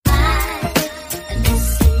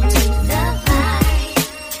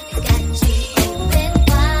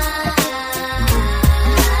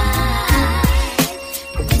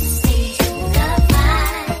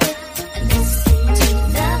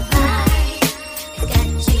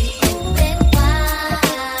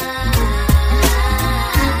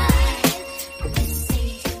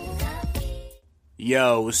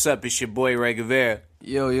Yo, what's up? It's your boy Ray Guevara.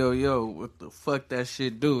 Yo, what the fuck that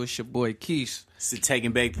shit do? It's your boy Keith. It's the Take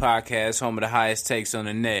and Bake Podcast, home of the highest takes on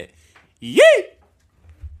the net. Yeet!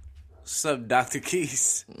 What's up, Dr.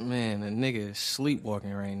 Keith? Man, a nigga is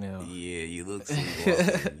sleepwalking right now. Yeah, you look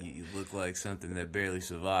sleepwalking. you look like something that barely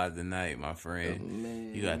survived the night, my friend.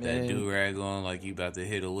 Man, you got that do-rag on like you about to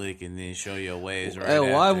hit a lick and then show your ways right Hey,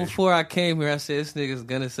 why after. before I came here I said this nigga's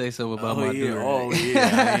gonna say something about my do-rag? Oh,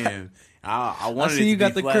 yeah, I am. I wanted see it you to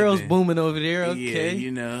got be the curls flapping. booming over there, okay. Yeah,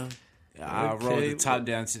 you know. I Okay. rolled the top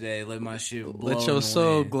down today, let my shit blow. Let in your the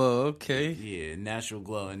soul wind. glow, okay. Yeah, natural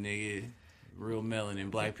glowing, nigga. Real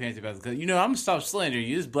melanin. Black Panther about to come. You know, I'm gonna stop slandering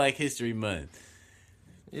you. It's Black History Month.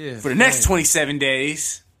 Yeah. For the next 27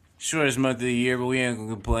 days. Shortest month of the year, but we ain't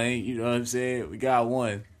gonna complain. You know what I'm saying? We got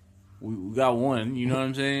one. We got one. You know what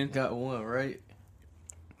I'm saying? Got one, right?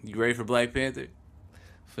 You ready for Black Panther?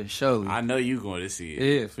 For sure. I know you going to see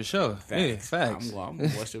it. Yeah, for sure. Yeah, facts. I'm gonna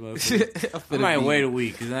watch them I might wait a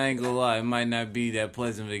week, because I ain't gonna lie. It might not be that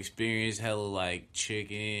pleasant of experience. Hella like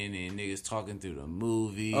chicken and niggas talking through the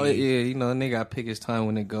movie. Oh, yeah, you know, nigga gotta pick his time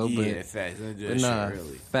when it go, Yeah, facts. Let's do that but nah, shit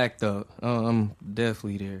early. fact though, I'm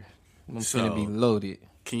definitely there. I'm So- finna be loaded.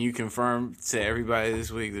 Can you confirm to everybody this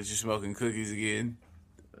week that you're smoking cookies again?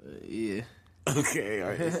 Yeah. Okay, all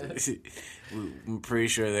right. I'm pretty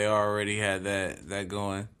sure they already had that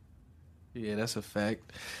going. Yeah, that's a fact.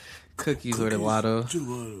 Cookies or the lotto.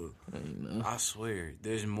 Gelato. You know. I swear,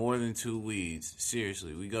 there's more than two weeds.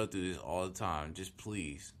 Seriously, we go through this all the time. Just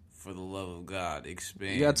please, for the love of God,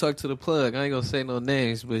 expand. You gotta talk to the plug. I ain't gonna say no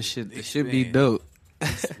names, but shit, it should be Expand. dope.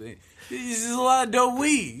 Expand. This is a lot of dope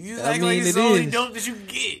weed. You I act like mean, it's it the only is. dope that you can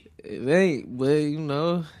get. It ain't, but you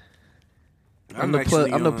know, I'm the actually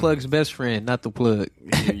plug. I'm the on- plug's best friend, not the plug.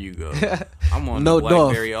 Here you go. I'm on No the Dolph.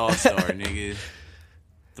 Blackberry All-Star, nigga.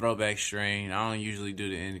 Throwback strain. I don't usually do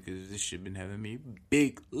the end because this shit been having me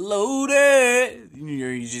big loaded. You know,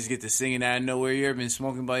 you just get to singing out of nowhere. You ever been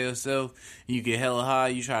smoking by yourself? And you get hella high.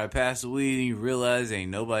 You try to pass the weed and you realize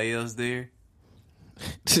ain't nobody else there.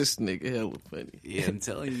 This nigga hella funny. Yeah, I'm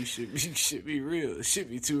telling you, should be real. It should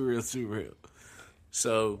be too real.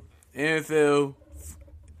 So, NFL,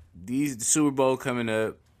 the Super Bowl coming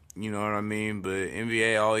up. You know what I mean? But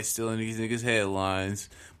NBA always stealing these niggas' headlines.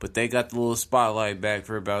 But they got the little spotlight back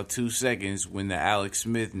for about 2 seconds when the Alex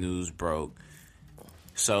Smith news broke.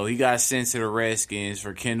 So he got sent to the Redskins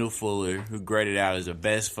for Kendall Fuller, who graded out as the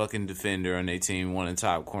best fucking defender on their team, one of the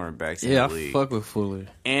top cornerbacks in Yeah, the I league. fuck with Fuller.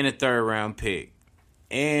 And a third-round pick.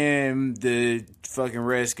 And the fucking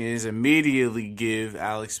Redskins immediately give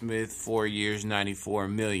Alex Smith 4 years,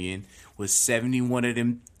 $94 million, with 71 of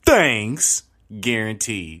them things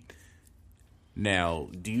guaranteed. Now,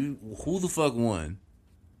 who the fuck won?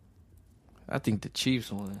 I think the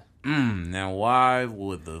Chiefs won. Now why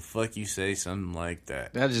would the fuck you say something like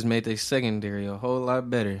that? That just made their secondary a whole lot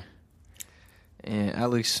better. And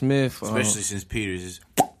Alex Smith, Especially since Peters is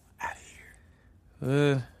out of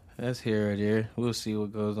here. that's here or there. We'll see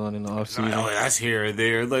what goes on in the offseason. Oh, that's here or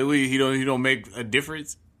there. Like, he don't make a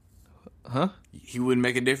difference? Huh? He wouldn't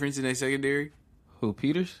make a difference in their secondary? Who,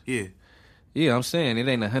 Peters? Yeah. Yeah, I'm saying it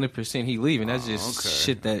ain't 100% he leaving. That's just okay.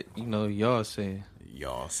 shit that, y'all saying.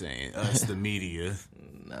 Y'all saying us, the media.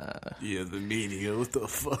 Nah. Yeah, the media. What the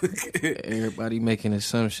fuck? Everybody making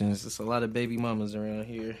assumptions. There's a lot of baby mamas around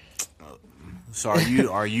here. So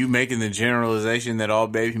are you making the generalization that all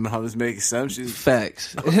baby mamas make assumptions?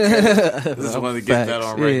 Facts. Just wanted to get that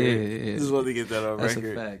on record. Yeah. Just wanted to get that on That's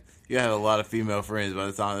record. a fact. You have a lot of female friends by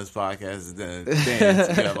the time this podcast is done.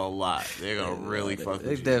 Fans, you have a lot. They're gonna really fuck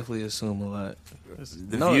They with you. definitely assume a lot.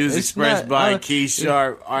 The views it's expressed not- by Keith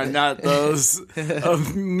Sharp are not those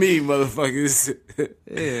of me, motherfuckers.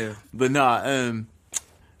 Yeah. But nah,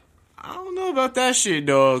 I don't know about that shit,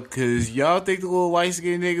 dog, because y'all think the little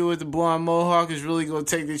white-skinned nigga with the blonde mohawk is really going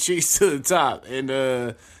to take the Chiefs to the top. And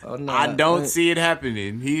I don't see it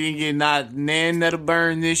happening. He didn't get not nan that'll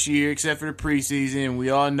burn this year except for the preseason. We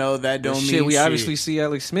all know that don't mean shit. We obviously see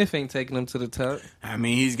Alex Smith ain't taking them to the top. I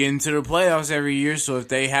mean, he's getting to the playoffs every year, so if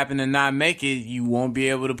they happen to not make it, you won't be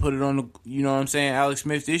able to put it on the, you know what I'm saying, Alex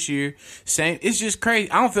Smith this year. Same, it's just crazy.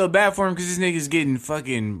 I don't feel bad for him because this nigga's getting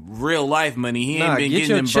fucking real life money. He ain't been get getting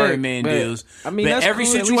your them check, Birdman but, deals. I mean, but that's every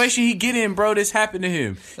cool. At situation he get in, bro, this happened to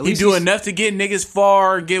him. He least do he's- enough to get niggas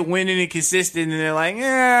far, get winning and consistent, and they're like,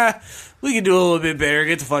 we can do a little bit better.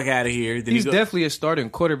 Get the fuck out of here. Then He's definitely a starting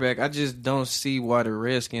quarterback. I just don't see why the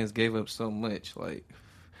Redskins gave up so much. Like,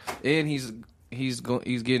 and he's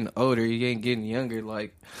getting older. He ain't getting younger.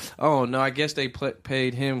 Like, oh no, I guess they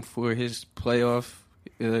paid him for his playoff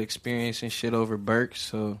experience and shit over Burke.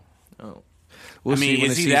 So, we'll I mean, see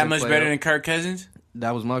when is the he that season much play better out. than Kirk Cousins?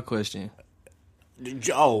 That was my question.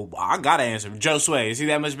 I gotta answer. Joe Sway, is he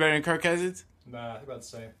that much better than Kirk Cousins? Nah, about the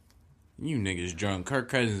same. You niggas drunk. Kirk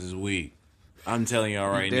Cousins is weak. I'm telling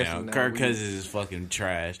y'all right now. Kirk Cousins is fucking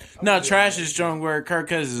trash. No, trash is a strong word. Kirk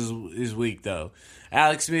Cousins is weak, though.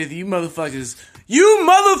 Alex Smith, you motherfuckers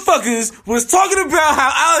was talking about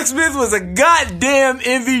how Alex Smith was a goddamn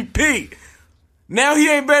MVP. Now he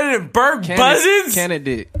ain't better than Burke Buzzins?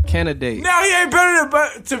 Candidate. Now he ain't better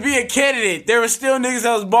than to be a candidate. There were still niggas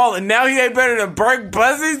that was balling. Now he ain't better than Burke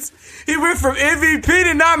Buzzins? He went from MVP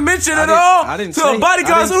to not mention at all to a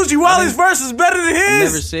bodyguard's Uchi Wally's verse is better than his. I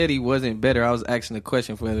never said he wasn't better. I was asking a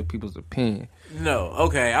question for other people's opinion. No,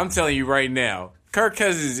 okay. I'm telling you right now. Kirk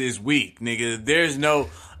Cousins is weak, nigga. There's no...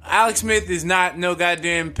 Alex Smith is not no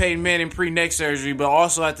goddamn Peyton Manning pre-neck surgery, but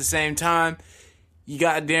also at the same time, you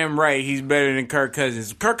goddamn right he's better than Kirk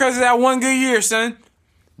Cousins. Kirk Cousins had one good year, son.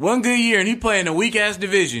 One good year, and he playing a weak-ass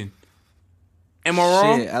division. Am I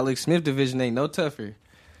wrong? Shit, Alex Smith division ain't no tougher.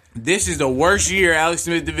 This is the worst year Alex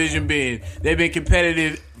Smith division been. They've been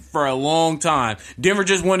competitive for a long time. Denver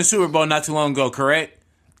just won the Super Bowl not too long ago, correct?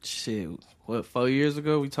 Shit, what, 4 years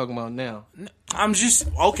ago? We talking about now? I'm just,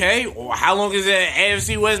 okay, well, how long has the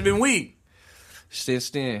AFC West been weak? Since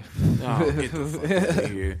then. Oh, get the fuck out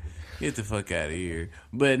of here. Get the fuck out of here.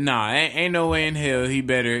 But nah, ain't no way in hell he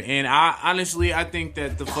better. And I honestly, I think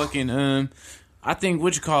that the fucking, I think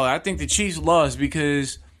the Chiefs lost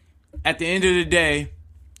because at the end of the day,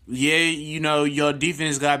 yeah, you know, your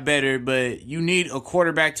defense got better, but you need a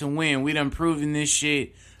quarterback to win. We done proven this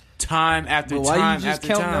shit time after time after time. Why you just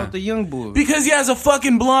counting out the young boy? Because he has a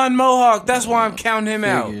fucking blonde mohawk. That's why I'm counting him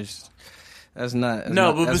out. That's not.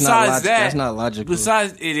 Besides that, that's not logical.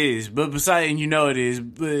 Besides, it is. But besides, and you know it is.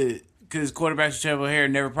 But because quarterbacks with terrible hair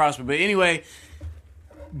never prosper. But anyway,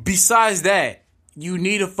 besides that, you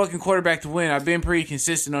need a fucking quarterback to win. I've been pretty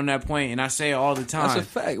consistent on that point, and I say it all the time. That's a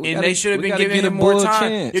fact. They should have been giving him more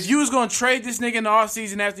time. If you was going to trade this nigga in the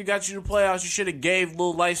offseason after he got you to the playoffs, you should have gave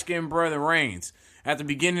little light-skinned brother reins at the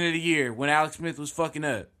beginning of the year when Alex Smith was fucking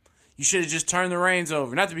up. You should have just turned the reins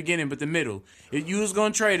over. Not the beginning, but the middle. If you was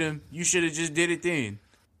going to trade him, you should have just did it then.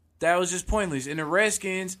 That was just pointless. And the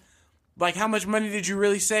Redskins, like, how much money did you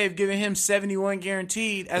really save giving him 71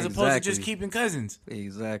 guaranteed as opposed to just keeping Cousins?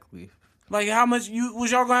 Exactly. Like, how much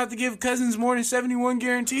was y'all gonna have to give Cousins more than 71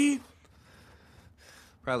 guaranteed?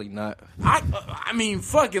 Probably not. I mean,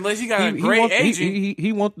 fuck, unless he got a great agent.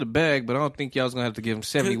 He want the bag, but I don't think y'all was gonna have to give him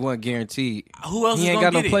 71 guaranteed. Who else? He ain't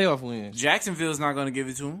got no playoff wins. Jacksonville's not gonna give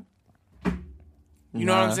it to him. You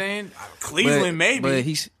know what I'm saying? Cleveland maybe. But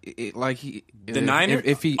the Niners.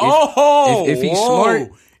 If he's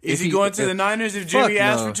smart. Is he going to the Niners if Jimmy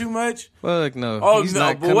asked for too much? Fuck no. Oh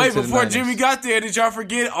no! But wait, before Jimmy got there, did y'all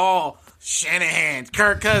forget? Oh, Shanahan,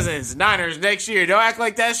 Kirk Cousins, Niners next year. Don't act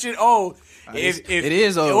like that shit old. If it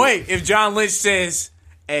is old. Wait, if John Lynch says,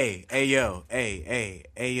 hey yo,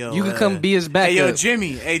 you can come be his backup.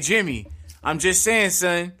 Hey Jimmy, I'm just saying,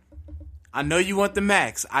 son. I know you want the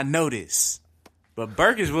max. I know this. But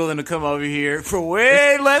Burke is willing to come over here for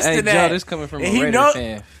way less than that. Hey, Joe, this coming from a Raider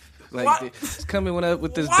fan. Like, it's coming up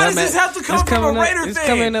with this dumbass. Why does this have to come from a Raider fan? It's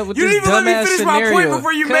coming up with you this dumbass scenario. You didn't even let me finish my point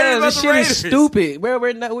before you made it about the Raiders. This shit is stupid.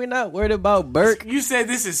 We're not worried about Burke. You said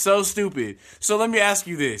this is so stupid. So let me ask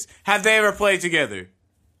you this. Have they ever played together?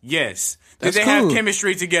 Yes. Did they have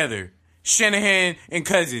chemistry together? Shanahan and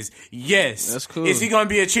Cousins? Yes. That's cool. Is he going to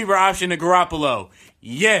be a cheaper option to Garoppolo?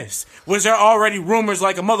 Yes. Was there already rumors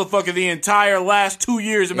like a motherfucker the entire last 2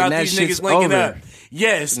 years about these niggas linking up?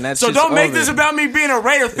 Yes. So don't make this about me being a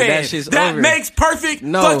Raider fan. That makes perfect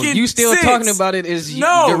fucking sense. You still talking about it as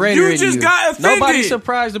the Raider in you. You just got offended. Nobody's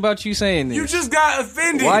surprised about you saying this. You just got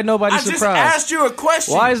offended. Why nobody surprised? I just asked you a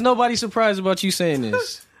question. Why is nobody surprised about you saying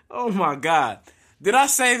this? Oh my God. Did I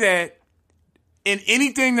say that? In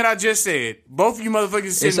anything that I just said, both of you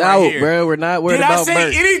motherfuckers sitting right here. It's out, bro. We're not worried about Burke. Did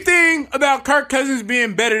I say anything about Kirk Cousins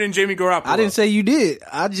being better than Jimmy Garoppolo? I didn't say you did.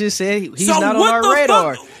 I just said he's not on our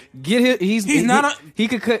radar. Get him. He's not. He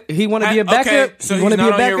could. He want to be a backup. Okay, so he's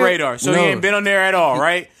not on your radar. So he ain't been on there at all,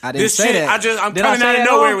 right? I didn't say that. I'm coming out of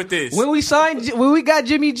nowhere with this. When we got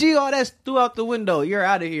Jimmy G, all that's threw out the window. You're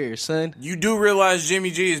out of here, son. You do realize Jimmy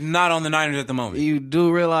G is not on the Niners at the moment. You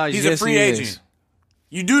do realize he's a free agent.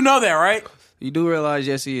 You do know that, right? You do realize,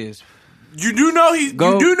 yes, he is. You do know he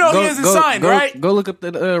hasn't signed, right? Go look up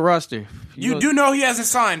the roster. You do know he hasn't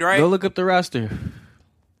signed, right? Go look up the roster.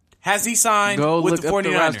 Has he signed with the 49ers?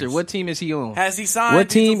 The roster. What team is he on? Has he signed?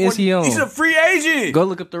 What team is he on? He's a free agent. Go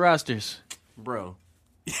look up the rosters. Bro.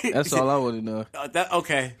 That's all I want to know.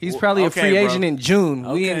 Okay. He's probably a free agent in June.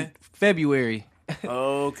 Okay. We in February.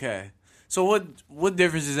 Okay. So what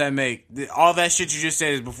difference does that make? All that shit you just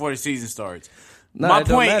said is before the season starts. Nah, My it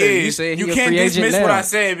don't point matter. You is, said he you a can't free agent dismiss now. what I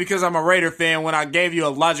said because I'm a Raider fan when I gave you a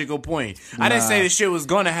logical point. I didn't say this shit was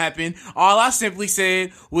going to happen. All I simply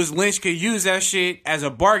said was Lynch could use that shit as a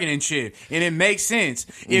bargaining chip, and it makes sense.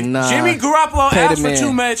 If Jimmy Garoppolo Pay the asks for man.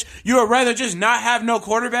 too much, you would rather just not have no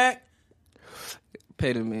quarterback?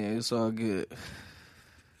 Pay the man. It's all good.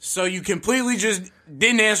 So you completely just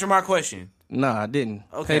didn't answer my question. Nah, I didn't.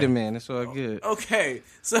 Okay. Pay the man. It's all good. Okay,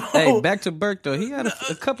 so... Hey, back to Burke, though. He had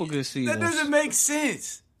a couple good seasons. That doesn't make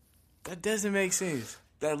sense. That doesn't make sense.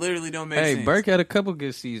 That literally don't make sense. Hey, Burke had a couple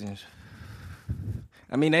good seasons.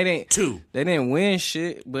 I mean, they didn't win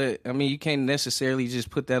shit, but I mean, you can't necessarily just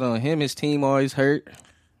put that on him. His team always hurt.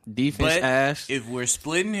 Defense But ass. if we're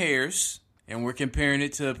splitting hairs and we're comparing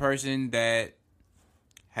it to a person that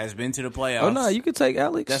has been to the playoffs. Oh no, you could take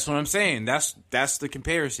Alex. That's what I'm saying. That's the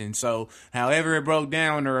comparison. So however it broke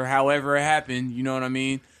down or however it happened, you know what I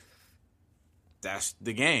mean? That's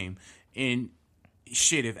the game. And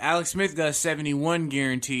shit, if Alex Smith got 71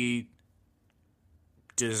 guaranteed,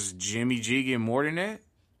 does Jimmy G get more than that?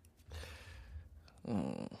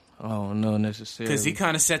 I don't know necessarily. Because he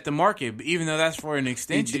kind of set the market, even though that's for an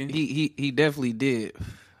extension. He definitely did.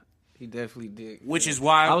 He definitely did. Which is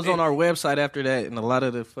why I was on our website after that, and a lot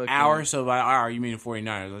of the fucking So by our, you mean the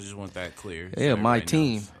 49ers? I just want that clear. So yeah, my everybody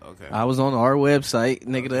team. knows. Okay. I was on our website,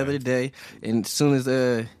 nigga, the other day, and as soon as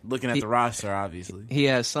Looking at the roster, obviously. he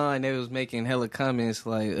had signed, they was making hella comments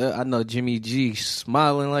like, I know Jimmy G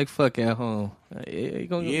smiling like fuck at home.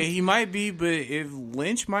 He might be, but if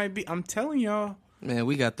Lynch might be, I'm telling y'all. Man,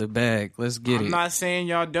 we got the bag. Let's get it. I'm not saying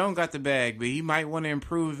y'all don't got the bag, but he might want to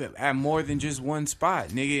improve at more than just one spot,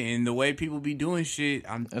 nigga. And the way people be doing shit,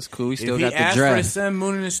 That's cool. We still if got he the asked for the draft. sun,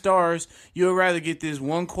 moon, and the stars, you would rather get this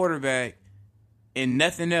one quarterback and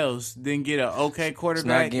nothing else than get an okay It's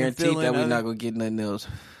quarterback. not guaranteed and fill that in we're not gonna get nothing else.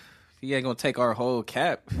 He ain't gonna take our whole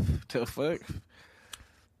cap. The fuck.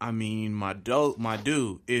 I mean, my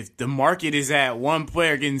dude, if the market is at one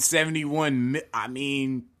player getting 71, I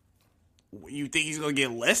mean, you think he's gonna get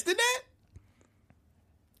less than that?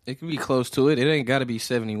 It could be close to it. It ain't got to be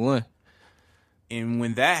 71. And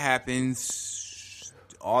when that happens,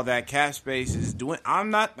 all that cap space is doing. I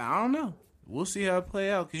don't know. We'll see how it play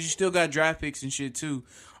out because you still got draft picks and shit too.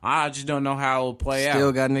 I just don't know how it'll play out.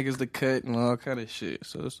 Still got niggas to cut and all kind of shit.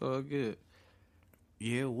 So it's all good.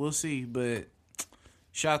 Yeah, we'll see. But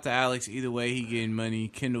shout out to Alex. Either way, he getting money.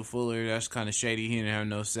 Kendall Fuller, that's kind of shady. He didn't have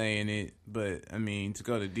no say in it. But, I mean, to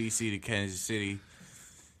go to D.C. to Kansas City,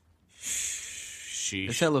 sheesh.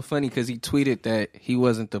 It's hella funny because he tweeted that he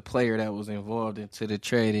wasn't the player that was involved into the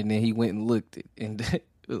trade, and then he went and looked it, and it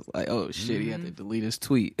was like, oh shit, he had to delete his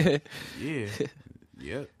tweet. Yeah.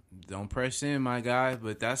 Yep. Don't press in, my guy.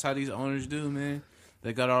 But that's how these owners do, man.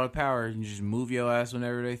 They got all the power. You just move your ass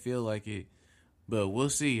whenever they feel like it. But we'll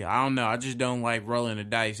see. I don't know. I just don't like rolling the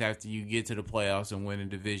dice after you get to the playoffs and win a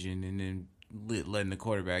division and then letting the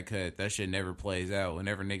quarterback cut. That shit never plays out.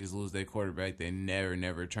 Whenever niggas lose their quarterback, they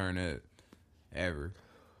never turn up. Ever.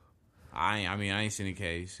 I ain't seen a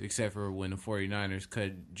case. Except for when the 49ers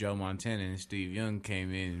cut Joe Montana and Steve Young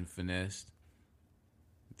came in and finessed.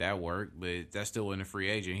 That worked, but that still wasn't a free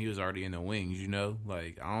agent. He was already in the wings, you know?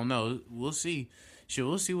 Like, I don't know. We'll see. Shit,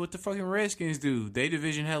 we'll see what the fucking Redskins do. They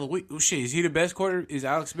division hella weak. Oh, shit, is he the best Is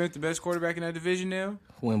Alex Smith the best quarterback in that division now?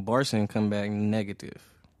 When Barson come back negative.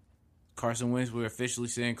 Carson Wentz, we're officially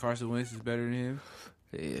saying Carson Wentz is better than him?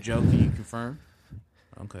 Yeah. Joe, can you confirm?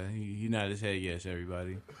 Okay, he nodded his head yes,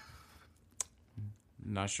 everybody.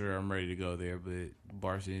 Not sure I'm ready to go there, but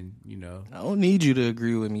Barson, you know. I don't need you to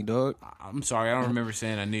agree with me, dog. I'm sorry, I don't remember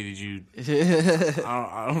saying I needed you.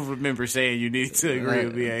 I don't remember saying you needed to agree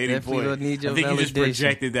with me at any Definitely point. don't need your I think you just validation.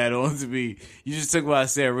 projected that onto me. You just took what I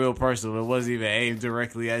said real personal. It wasn't even aimed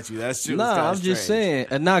directly at you. That's true. Nah, I'm just saying.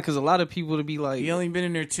 Because a lot of people to be like, He only been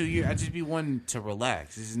in there 2 years. I just be wanting to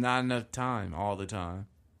relax. This is not enough time all the time.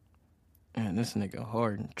 man, this nigga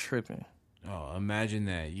Harden tripping. Oh, imagine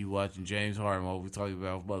that. You watching James Harden while we talking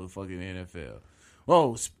about motherfucking NFL.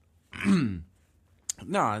 Whoa.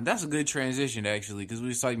 Nah, that's a good transition, actually, because we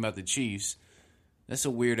was talking about the Chiefs. That's a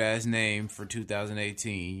weird-ass name for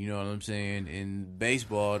 2018, you know what I'm saying? In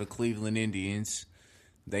baseball, the Cleveland Indians,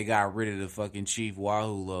 they got rid of the fucking Chief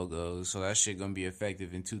Wahoo logos, so that shit gonna be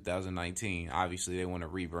effective in 2019. Obviously, they want to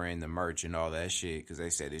rebrand the merch and all that shit, because they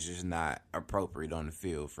said it's just not appropriate on the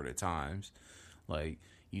field for the times. Like,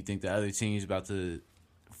 you think the other team's about to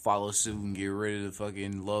follow suit and get rid of the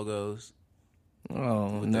fucking logos?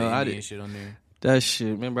 Oh, With no, the I Indian didn't. shit on there? That shit.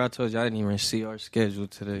 Remember I told you I didn't even see our schedule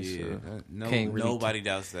today. Yeah, So no, can't really nobody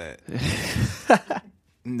doubts that.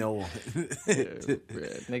 No one.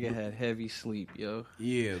 Bruh, nigga had heavy sleep, yo.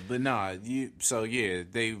 Yeah, but nah,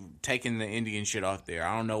 they taking the Indian shit off there.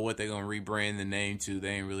 I don't know what they're gonna rebrand the name to. They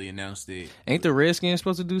ain't really announced it. Ain't the Redskins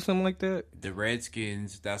supposed to do something like that? The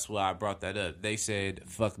Redskins, that's why I brought that up. They said,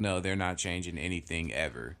 fuck no, they're not changing anything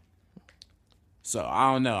ever. So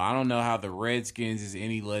I don't know. I don't know how the Redskins is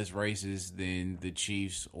any less racist than the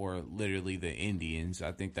Chiefs or literally the Indians.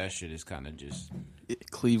 I think that shit is kind of just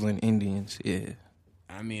Cleveland Indians, yeah.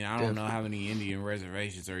 I mean, I don't know how many Indian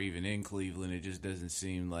reservations are even in Cleveland. It just doesn't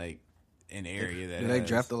seem like an area that Did they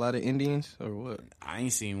draft a lot of Indians or what? I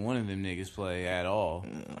ain't seen one of them niggas play at all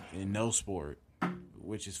in no sport,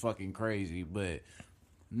 which is fucking crazy. But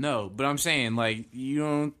no, but I'm saying like you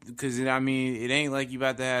don't, because I mean it ain't like you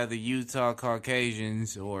about to have the Utah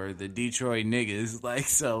Caucasians or the Detroit niggas. Like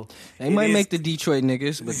so, They might make the Detroit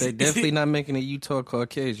niggas, but they definitely not making the Utah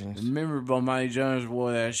Caucasians. Remember, Bomani Jones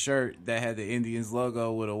wore that shirt that had the Indians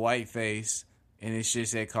logo with a white face, and it shit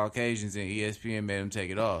said Caucasians, and ESPN made him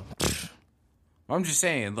take it off. I'm just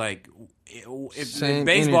saying, like, if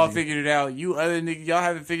baseball energy. figured it out, you other niggas, y'all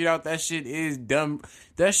haven't figured out that shit is dumb.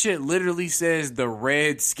 That shit literally says the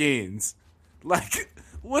Redskins. Like,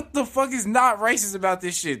 what the fuck is not racist about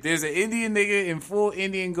this shit? There's an Indian nigga in full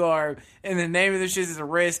Indian garb, and the name of this shit is the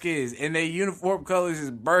Redskins, and their uniform colors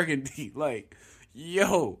is burgundy. Like,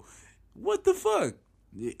 yo, what the fuck?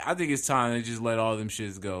 I think it's time to just let all them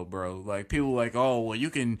shits go, bro. Like, people like, oh, well, you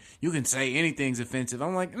can say anything's offensive.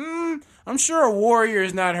 I'm like, I'm sure a warrior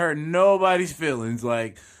is not hurting nobody's feelings.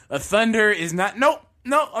 Like, a thunder is not, nope,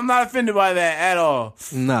 I'm not offended by that at all.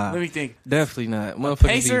 Nah. Let me think. Definitely not.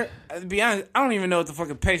 Pacer, to be honest, I don't even know what the fuck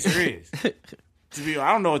a Pacer is.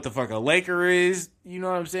 I don't know what the fuck a Laker is. You know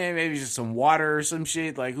what I'm saying? Maybe just some water or some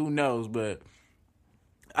shit. Like, who knows? But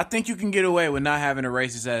I think you can get away with not having a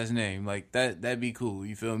racist ass name. Like, that'd be cool.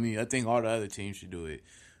 You feel me? I think all the other teams should do it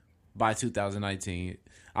by 2019.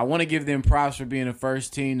 I want to give them props for being the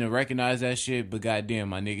first team to recognize that shit, but goddamn,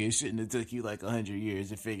 my nigga, it shouldn't have took you like 100 years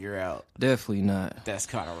to figure out. Definitely not. That's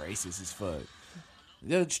kind of racist as fuck.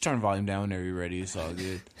 Just turn the volume down whenever you're ready. It's all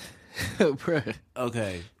good. Bruh.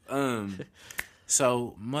 Okay.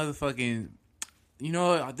 So, motherfucking... You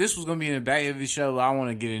know, this was going to be in the back of the show, but I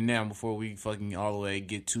want to get it now before we fucking all the way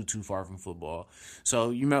get too far from football.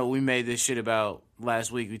 So, you know, we made this shit about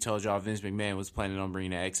last week. We told y'all Vince McMahon was planning on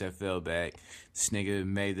bringing the XFL back. This nigga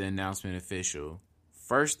made the announcement official.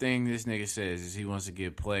 First thing this nigga says is he wants to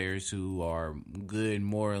get players who are good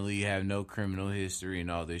morally, have no criminal history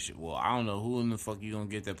and all this shit. Well, I don't know who in the fuck you going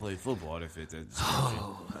to get that play football to fit that description.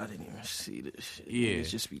 Oh, I didn't even see this shit. Yeah. Niggas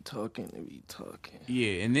just be talking.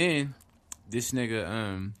 Yeah, and then this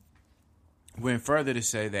nigga went further to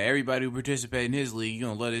say that everybody who participated in his league, you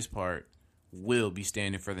gonna love this part, will be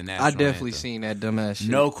standing for the national I definitely anthem. seen that dumbass shit.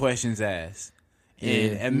 No questions asked. And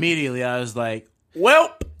Yeah. immediately I was like,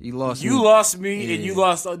 well, You lost me Yeah. and you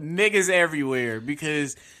lost niggas everywhere,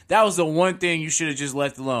 because that was the one thing you should have just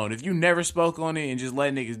left alone. If you never spoke on it and just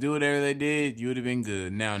let niggas do whatever they did, you would have been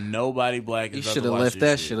good. Now nobody black is You about should to have watch left this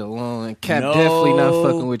that shit. shit alone. Cap definitely not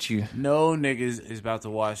fucking with you. No niggas is about to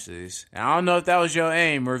watch this. And I don't know if that was your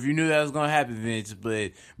aim or if you knew that was going to happen, Vince,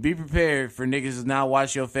 but be prepared for niggas to not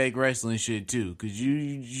watch your fake wrestling shit too, because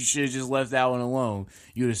you should have just left that one alone.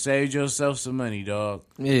 You would have saved yourself some money, dog.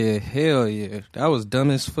 Yeah, hell yeah. That was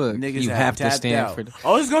dumb as fuck. Niggas you have to tapped stand out. for the...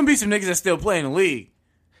 Oh, there's going to be some niggas that still play in the league.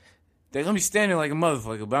 They're going to be standing like a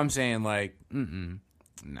motherfucker, but I'm saying like,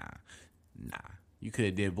 nah. You could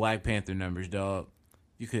have did Black Panther numbers, dog.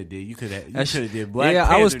 You could have did Black Yeah,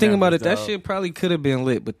 Panther I was thinking about it. numbers, That dog. shit probably could have been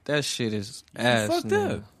lit, but that shit is ass. fucked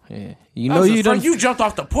nigga. up. Yeah. You know you done... You jumped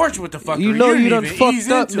off the porch with the fucker. You know you done didn't even fucked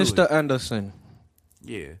ease up, into Mr. it. Anderson.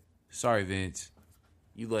 Yeah. Sorry, Vince.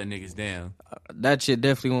 You let niggas down. That shit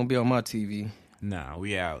definitely won't be on my TV. Nah,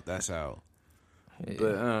 we out. That's out. Yeah.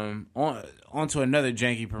 But on to another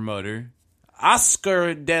janky promoter,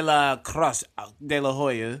 Oscar de la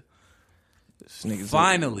Hoya. This nigga's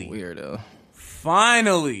Finally. a weirdo.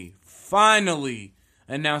 Finally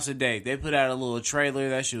announced a date. They put out a little trailer.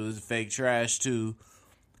 That shit was fake trash too.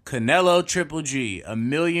 Canelo Triple G, 1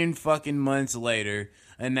 million fucking months later,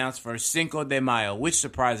 announced for Cinco de Mayo, which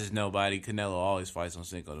surprises nobody. Canelo always fights on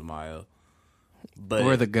Cinco de Mayo. But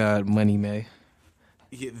Or the god Money May.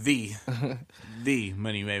 yeah, the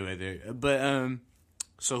Money Mayweather. But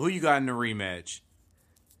so who you got in the rematch?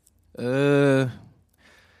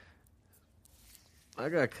 I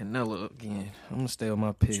got Canelo again. I'm gonna stay on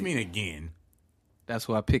my pick. What you mean again? That's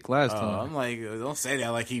what I picked last time. I'm like, don't say that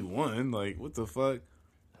like he won. Like, what the fuck?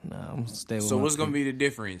 Nah, I'm gonna stay with So my what's pick. gonna be the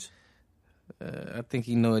difference? I think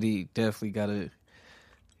he know it. He definitely gotta.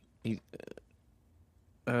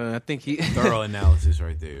 I think he Thorough analysis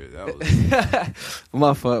right there. That was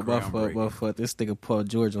my fault. This nigga Paul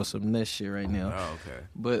George on some nut shit right now. oh, okay.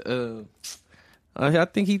 But I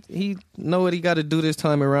think he know what he got to do this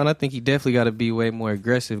time around. I think he definitely got to be way more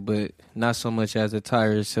aggressive, but not so much as to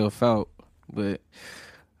tire himself out. But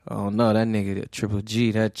I don't know, that nigga, that Triple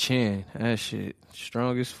G, that chin, that shit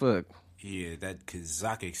strong as fuck. Yeah, that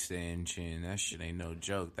Kazakhstan chin, that shit ain't no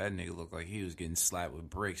joke. That nigga looked like he was getting slapped with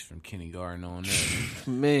bricks from kindergarten on up.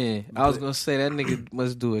 Man, I was gonna say that nigga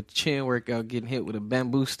must do a chin workout getting hit with a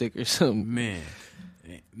bamboo stick or something. Man,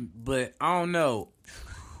 but I don't know.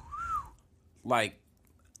 Like,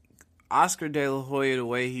 Oscar De La Hoya, the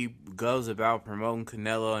way he goes about promoting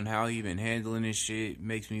Canelo and how he been handling this shit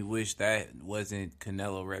makes me wish that wasn't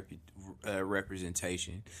Canelo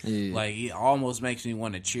representation. Yeah. Like, it almost makes me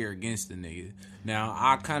want to cheer against the nigga. Now,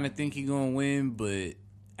 I kind of think he gonna win, but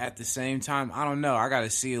at the same time, I don't know. I got to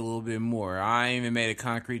see a little bit more. I ain't even made a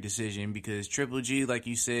concrete decision because Triple G, like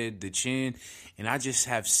you said, the chin, and I just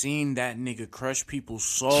have seen that nigga crush people's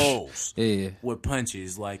souls with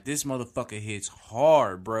punches. Like, this motherfucker hits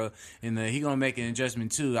hard, bro. And he gonna make an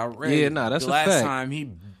adjustment too. I read that's the a last fact. time he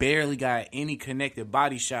barely got any connected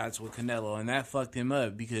body shots with Canelo, and that fucked him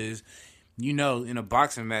up because, you know, in a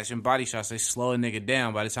boxing match, in body shots, they slow a nigga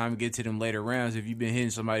down. By the time you get to them later rounds, if you've been hitting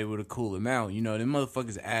somebody with a cool amount, you know, them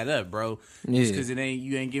motherfuckers add up, bro. Yeah. Just because you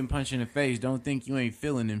ain't getting punched in the face, don't think you ain't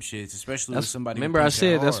feeling them shits, especially with somebody. Remember I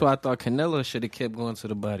said that's why I thought Canelo should have kept going to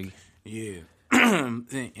the body. Yeah.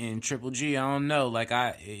 And Triple G, I don't know. Like,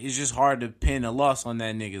 it's just hard to pin a loss on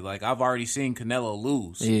that nigga. Like, I've already seen Canelo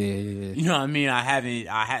lose. Yeah. You know what I mean?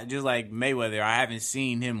 Just like Mayweather, I haven't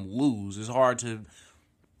seen him lose. It's hard to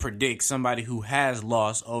predict somebody who has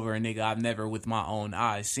lost over a nigga I've never with my own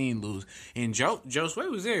eyes seen lose. And Joe Sway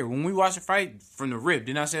was there when we watched the fight from the rip.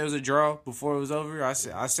 Didn't I say it was a draw before it was over? I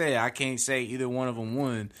said I can't say either one of them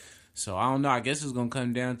won. So I don't know. I guess it's gonna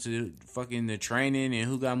come down to fucking the training and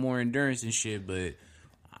who got more endurance and shit. But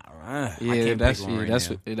I can't that's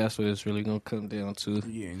what it's really gonna come down to.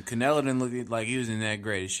 Yeah, and Canelo didn't look like he was in that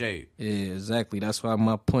great of shape. Yeah, exactly. That's why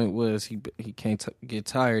my point was he can't get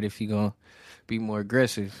tired if he gonna be more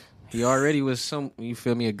aggressive. He already was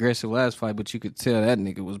aggressive last fight, but you could tell that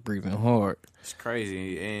nigga was breathing hard. It's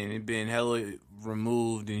crazy, and it been hella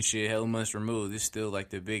removed and shit, hella months removed. It's still like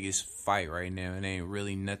the biggest fight right now, and ain't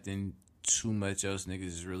really nothing too much else niggas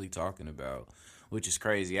is really talking about, which is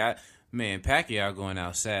crazy. Pacquiao going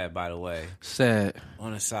out sad, by the way. Sad.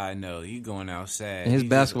 On a side note, he going out sad. And his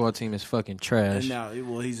basketball team is fucking trash.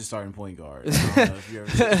 He's a starting point guard. I don't know if you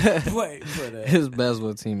ever seen him play, but his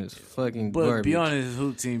basketball team is fucking garbage. But beyond his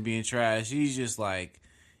hoop team being trash, he's just like,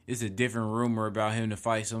 it's a different rumor about him to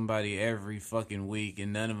fight somebody every fucking week,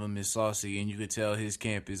 and none of them is saucy, and you could tell his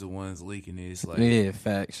camp is the ones leaking it. It's like, yeah,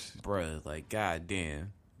 facts. Bruh, like,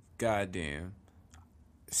 goddamn.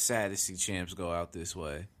 Sad to see champs go out this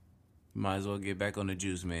way. Might as well get back on the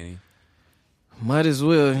juice, Manny. Might as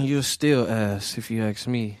well. You'll still ass, if you ask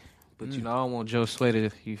me. But, I don't want Joe Sway to,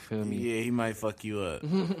 you feel me? Yeah, he might fuck you up.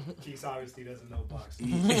 Keith obviously doesn't know boxing.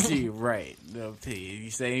 Yeah, right. No, if you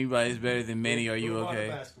say anybody's better than Manny, are you okay?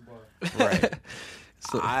 Basketball. Right.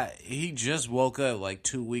 He just woke up like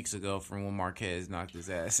 2 weeks ago from when Marquez knocked his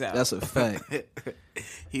ass out. That's a fact.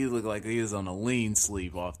 He looked like he was on a lean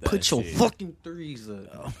sleep off that Put shit. your fucking threes up.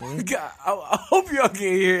 Oh my God. I hope y'all can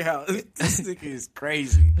hear how this nigga is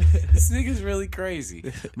crazy. This nigga's really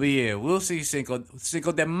crazy. But yeah, we'll see Cinco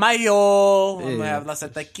de Mayo. I'm gonna have La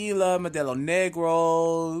Tequila, Modelo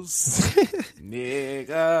Negros.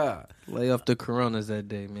 Nigga. Lay off the Coronas that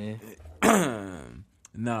day, man.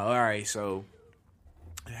 No, alright, so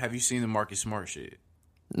have you seen the Marcus Smart shit?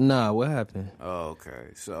 Nah, what happened? Oh,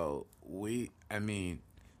 okay. So there's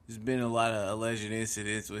been a lot of alleged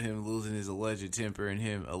incidents with him losing his alleged temper and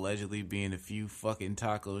him allegedly being a few fucking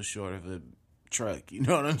tacos short of a truck. You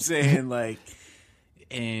know what I'm saying?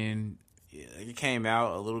 And it came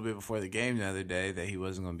out a little bit before the game the other day that he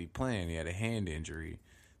wasn't going to be playing. He had a hand injury.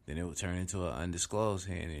 Then it would turn into an undisclosed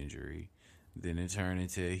hand injury. Then it turned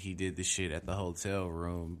into he did the shit at the hotel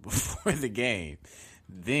room before the game.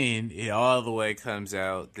 Then it all the way comes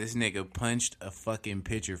out, this nigga punched a fucking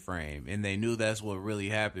picture frame. And they knew that's what really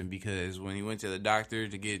happened because when he went to the doctor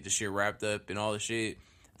to get the shit wrapped up and all the shit,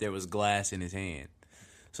 there was glass in his hand.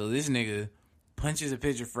 So this nigga punches a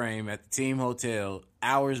picture frame at the team hotel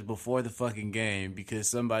hours before the fucking game because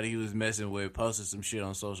somebody he was messing with posted some shit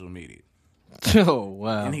on social media. Oh,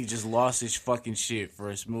 wow. And he just lost his fucking shit for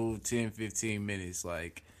a smooth 10, 15 minutes.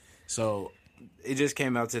 So it just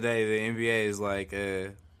came out today. The NBA is like,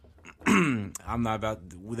 they're not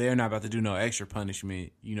about to do no extra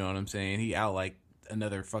punishment. You know what I'm saying? He out like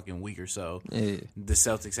another fucking week or so. Yeah. The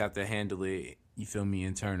Celtics have to handle it, you feel me,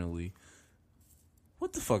 internally.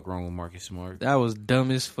 What the fuck wrong with Marcus Smart? That was dumb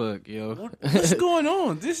as fuck, yo. What's going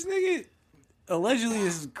on? This nigga allegedly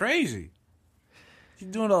is crazy. He's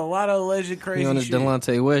doing a lot of alleged crazy He on his shit.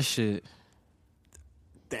 Delonte West shit.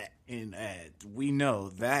 We know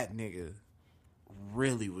that nigga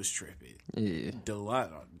really was tripping. Yeah. I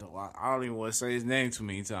don't even want to say his name too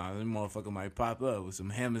many times. This motherfucker might pop up with some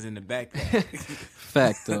hammers in the backpack.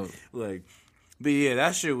 Fact, though. Like, but yeah,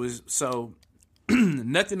 that shit was so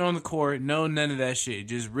nothing on the court, none of that shit.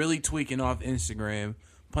 Just really tweaking off Instagram,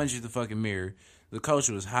 punches the fucking mirror. The coach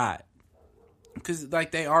was hot because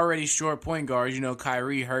like they already short point guards. You know,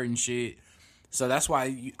 Kyrie hurt and shit. So that's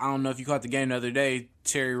why I don't know if you caught the game the other day.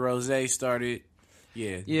 Terry Rozier started.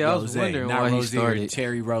 Yeah, I was wondering not why he Rozier, started.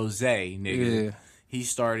 Terry Rozier, nigga. Yeah. He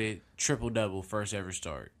started triple-double, first ever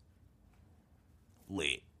start.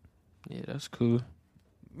 Lit. Yeah, that's cool.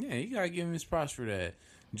 Yeah, you gotta give him his props for that.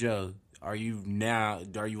 Joe, are you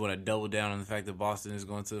want to double down on the fact that Boston is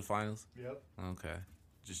going to the finals? Yep. Okay,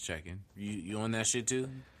 just checking. You on that shit too?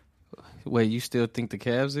 Wait, you still think the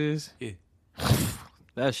Cavs is? Yeah.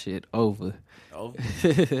 That shit over. Oh,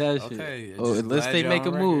 That okay. shit. Just Oh, unless glad they you're make a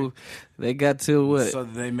on record. move, they got to what? So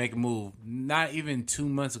that they make a move. Not even 2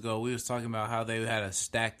 months ago, we was talking about how they had a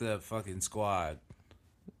stacked up fucking squad.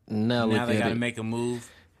 Now Now look they at gotta it. make a move.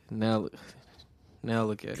 Now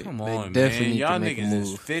look at it. Come They on, definitely man. need Y'all to make a niggas is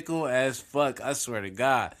move. fickle as fuck. I swear to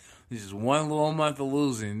God. This is one little month of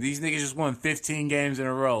losing. These niggas just won 15 games in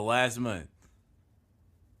a row last month.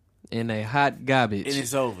 And they hot garbage. And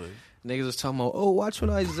it's over. Niggas was talking about, watch when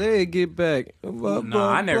Isaiah get back. Blah, No, blah,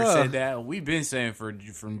 I never blah. said that. We've been saying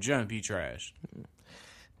from jump he trash.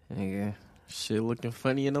 Nigga, shit looking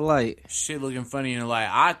funny in the light. Shit looking funny in the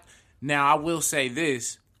light. I will say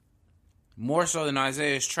this. More so than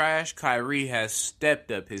Isaiah's trash, Kyrie has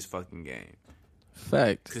stepped up his fucking game.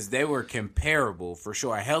 Fact. Because they were comparable, for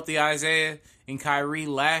sure. A healthy Isaiah and Kyrie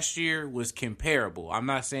last year was comparable. I'm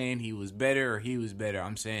not saying he was better or he was better.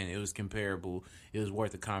 I'm saying it was comparable. It was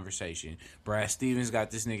worth a conversation. Brad Stevens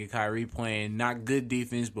got this nigga Kyrie playing not good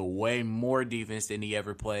defense, but way more defense than he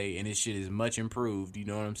ever played. And his shit is much improved. You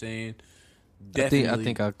know what I'm saying? Definitely. I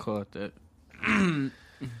think I caught that.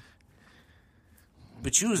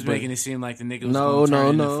 But you was making it seem like the nigga was No, gonna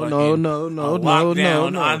turn no, into no, fucking no, no, a no,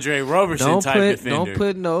 lockdown no. Andre Roberson type defender. Don't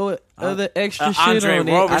put no other extra shit Andre on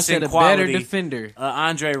it. Roberson I said a quality, better defender.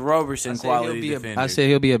 Andre Roberson quality he'll be defender. I said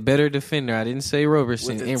he'll be a better defender. I didn't say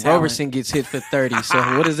Roberson. With the And talent. Roberson gets hit for 30. So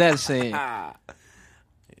what is that saying?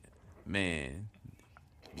 Man,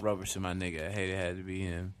 Roberson, my nigga. I hate it had to be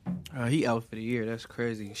him. He out for the year. That's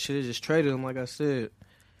crazy. Should have just traded him like I said.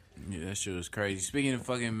 Yeah, that shit was crazy. Speaking of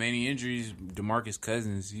fucking many injuries, DeMarcus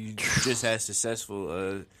Cousins, he just had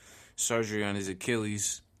successful surgery on his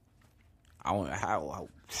Achilles. How's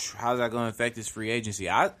that going to affect his free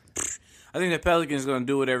agency? I think the Pelicans going to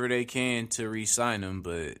do whatever they can to re-sign him,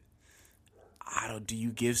 but do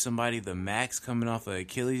you give somebody the max coming off an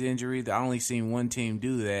Achilles injury? I only seen one team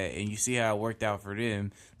do that, and you see how it worked out for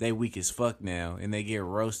them. They weak as fuck now, and they get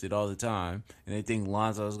roasted all the time, and they think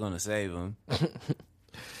Lonzo's going to save them.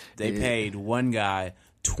 They paid one guy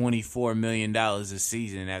 $24 million a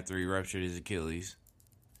season after he ruptured his Achilles.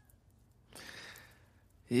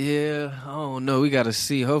 Yeah, I don't know. We got to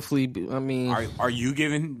see. Hopefully, I mean... Are you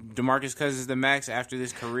giving DeMarcus Cousins the max after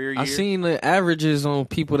this career year? I seen the averages on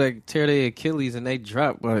people that tear their Achilles and they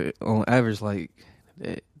drop on average like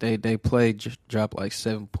they play drop like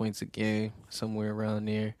 7 points a game, somewhere around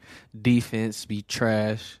there. Defense be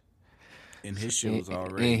trash. And his shit was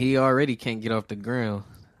already... And he already can't get off the ground.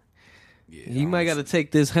 Yeah, He might got to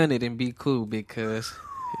take this 100 and be cool because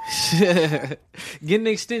get an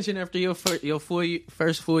extension after your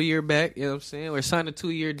first full year back. You know what I'm saying? Or sign a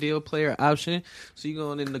 2-year deal, player option. So you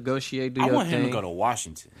going to negotiate, do I your want thing. him to go to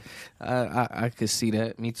Washington. I could see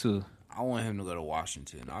that. Me too. I want him to go to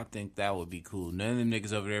Washington. I think that would be cool. None of them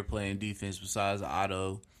niggas over there playing defense besides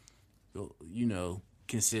Otto, you know,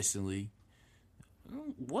 consistently.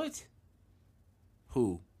 What?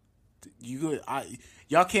 Who?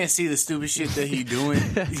 Y'all can't see the stupid shit that he doing.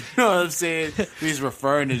 You know what I'm saying? He's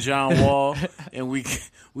referring to John Wall, and we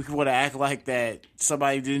want to act like that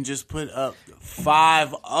somebody didn't just put up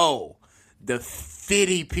 5-0, the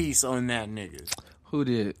 50 piece on that nigga. Who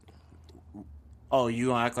did? Oh, you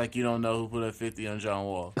gonna act like you don't know who put up 50 on John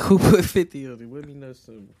Wall? Who put 50 on it? Let me know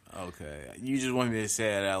something. Okay, you just want me to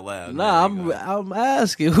say it out loud. Nah, I'm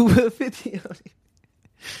asking who put 50 on it.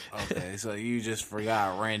 Okay, so you just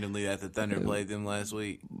forgot randomly that the Thunder played them last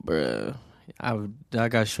week. Bruh, I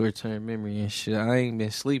got short-term memory and shit. I ain't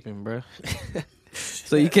been sleeping, bruh.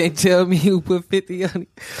 So you can't tell me who put 50 on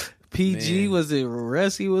it. PG, Man. was it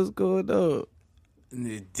Rusty? What's going on?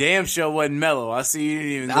 The damn show wasn't mellow. I see you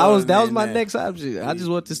didn't even. That was my next option. I just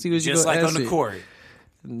want to see what you Just gonna like on answer. the court.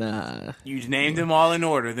 Nah. You named them all in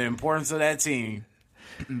order. The importance of that team.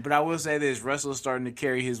 But I will say this: Russell's starting to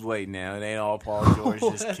carry his weight now. It ain't all Paul George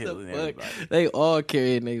just What killing the fuck? everybody. They all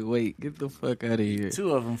carrying their weight. Get the fuck out of here.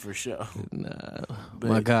 Two of them for sure. Nah. But-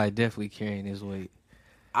 My guy definitely carrying his weight.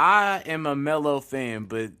 I am a Melo fan,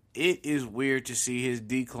 but it is weird to see his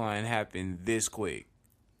decline happen this quick.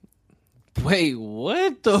 Wait,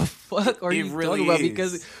 what the fuck are It you really talking about?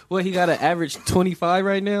 is. Because he got an average 25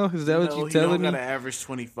 right now? Is that what No, you he telling don't me? got an average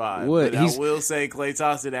 25. What? But He's- I will say Klay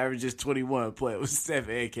Thompson averages 21 playing with Steph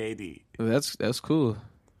and KD. That's cool.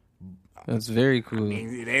 That's very cool. I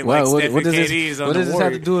mean, it ain't Wow, like what- Steph what and does KD this- is on what the does this have to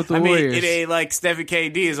Warriors. do with the I mean, Warriors? it ain't like Steph and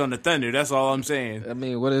KD is on the Thunder. That's all I'm saying. I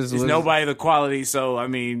mean, what is There's what is- nobody the quality, so I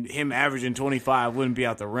mean, him averaging 25 wouldn't be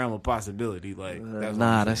out the realm of possibility. Like, that's what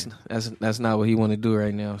I'm saying. that's not what he want to do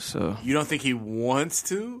right now. So You don't think he wants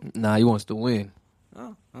to? nah, he wants to win.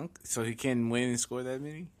 Oh, okay. So he can win and score that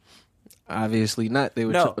many? Obviously not. They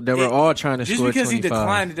were No, they were all trying to Just score because 25. he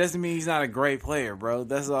declined, it doesn't mean he's not a great player, bro.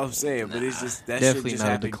 That's all I'm saying. But it's just that shit Definitely just not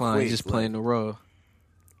a happened decline. quick. Just playing the role.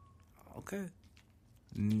 Okay.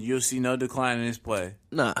 You'll see no decline in his play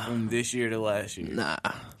Nah, from this year to last year. nah.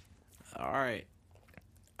 All right.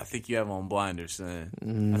 I think you have on blinders, son.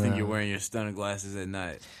 I think you're wearing your stunner glasses at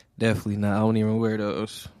night. Definitely not. I don't even wear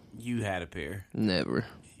those. You had a pair. Never.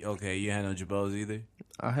 Okay, you had no Jabos either?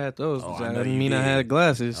 I had those. Oh, but I that know doesn't you mean I did. had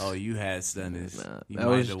glasses. Oh, you had stunners. Nah, You that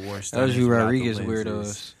might was have wore that was stunners you without the Rodriguez lenses.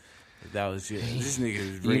 weirdos. That was you. This nigga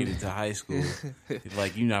was reading to high school.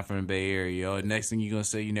 Like, you not from the Bay Area, yo. Next thing you gonna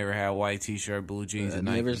say, you never had a white t-shirt, blue jeans, I and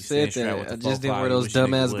never Nike. said Stand strapped that. with the I just didn't faux wear pas. those Wish a nigga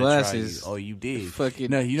dumbass would try you. glasses. Oh, you did. Fucking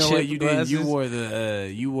No, you know chip what you did? You glasses.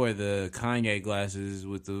 wore the Kanye glasses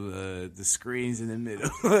with the screens in the middle.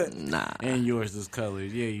 Nah. And yours was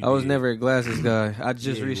colored. Yeah, you I was did. never a glasses guy. I just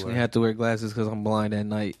Yeah, you recently were. had to wear glasses because I'm blind at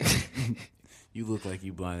night. You look like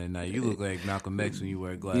you blind at night. You look like Malcolm X when you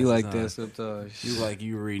wear glasses. you like huh? that sometimes. You like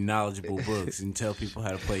you read knowledgeable books and tell people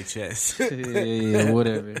how to play chess. yeah,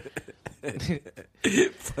 whatever.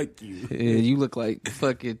 Fuck you. Yeah, you look like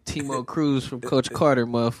fucking Timo Cruz from Coach Carter,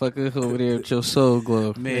 motherfucker, over there with your soul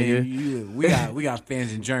glove. Man, nigga. we got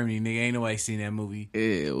fans in Germany, nigga. Ain't nobody seen that movie.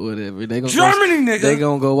 Yeah, whatever. They gonna Germany, nigga. They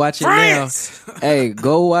gonna go watch it France. now. Hey,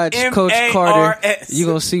 go watch Coach Carter. M-A-R-S. You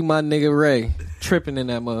gonna see my nigga Ray tripping in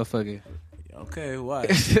that motherfucker. Okay,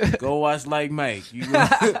 watch. Go watch Like Mike. You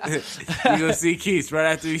gonna see Keith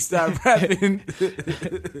right after he stopped rapping.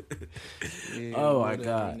 Yeah, Oh, my whatever,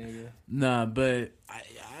 God. nigga. Nah, but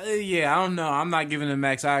I don't know. I'm not giving him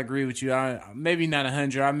max. I agree with you. Maybe not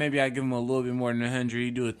 100. Maybe I give him a little bit more than 100.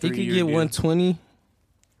 He do a 3 He year could get deal. 120.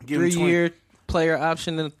 Give him 20. 3-year player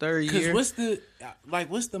option in the third Because year.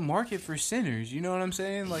 what's the market for centers? You know what I'm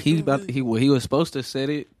saying? Like He was supposed to set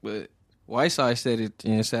it, but Whiteside said it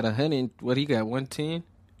and it's at 100. What he got, 110?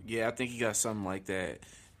 Yeah, I think he got something like that.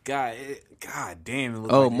 God damn. It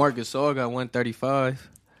look Oh, like Marc Gasol got 135.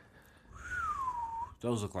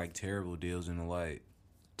 those look like terrible deals in the light.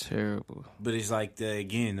 Terrible. But it's like the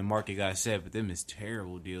market got set, but them is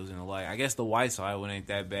terrible deals in the light. I guess the Whiteside one ain't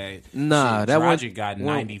that bad. Nah, Shit, that one Dragic got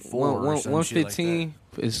 94 or some shit like that. 115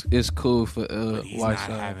 is cool for But he's Whiteside.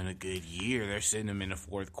 not having a good year. They're sitting him in the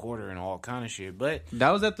fourth quarter and all kind of shit. But That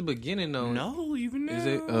was at the beginning though. no, even now. Is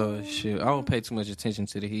it? Oh shit! I don't pay too much attention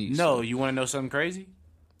to the Heat. No, so. you want to know something crazy?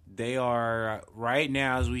 They are right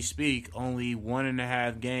now, as we speak, only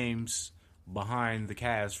 1.5 games behind the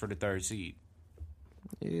Cavs for the third seed.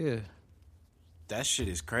 Yeah. That shit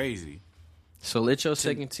is crazy. So let your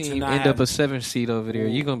second team not end have- up a 7th seed over there.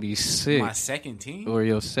 You're gonna be sick. My second team. Or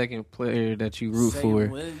your second player that you root Second-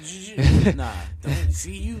 for. Nah, don't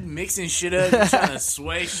see you mixing shit up, and trying to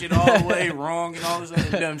sway shit all the way wrong and all this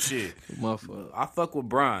other dumb shit. Motherfucker. I fuck with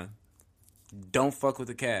Bron. Don't fuck with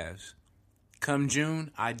the Cavs. Come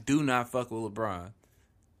June, I do not fuck with LeBron.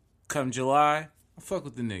 Come July, I fuck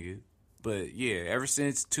with the nigga. But yeah, ever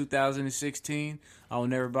since 2016, I will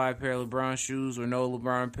never buy a pair of LeBron shoes or no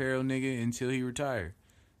LeBron apparel, nigga, until he retired.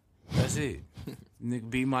 That's it. Nigga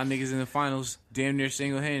beat my niggas in the finals damn near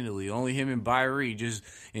single-handedly. Only him and Byrie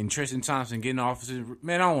and Tristan Thompson getting offensive.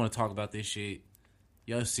 Man, I don't want to talk about this shit.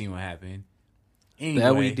 Y'all seen what happened. Anyway,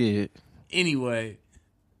 That we did. Anyway,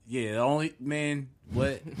 yeah, the only man,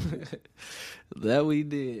 what That we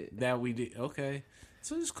did. that we did. Okay,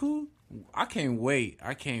 so it's cool. I can't wait.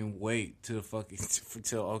 Till fucking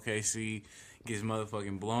till OKC gets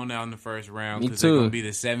motherfucking blown out in the first round Me because they're too. gonna be the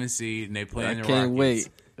 7th seed and they play I in the can't Rockets.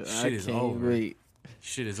 wait. Shit I is can't over. wait.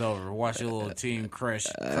 Shit is over. Watch your little team crush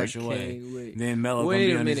away. can't wait. Then Melo Wait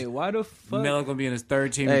gonna a be minute. on Why the fuck? Melo gonna be in his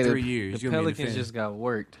third team Hey, in 3 years. The He's gonna be Pelicans just got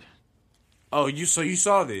worked. Oh, you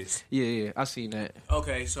saw this? Yeah, I seen that.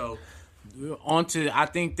 Okay, so on to I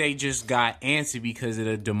think they just got antsy because of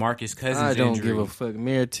the DeMarcus Cousins I don't injury. give a fuck.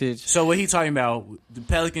 Mirotic. So what he talking about? The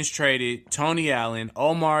Pelicans traded Tony Allen,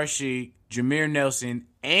 Omar Sheik, Jameer Nelson,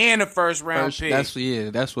 and a first round pick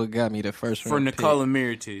That's what got me the first for round Nikola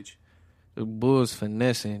Mirotic. The Bulls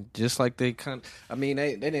finessing, just like they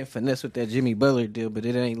they didn't finesse with that Jimmy Butler deal, but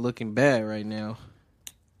it ain't looking bad right now.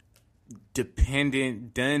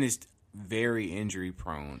 Dependent. Dunn is very injury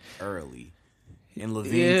prone early, and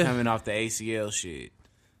Levine coming off the ACL shit.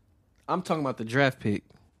 I'm talking about the draft pick.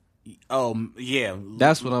 Oh yeah,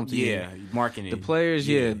 That's what I'm thinking. Yeah, marking it. The players,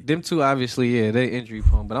 them two obviously, they injury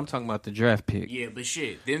prone, but I'm talking about the draft pick. Yeah, but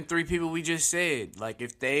shit, them 3 people we just said, like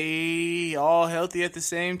if they all healthy at the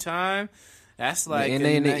same time, that's like and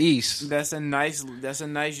they in the East. That's a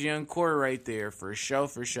nice young core right there for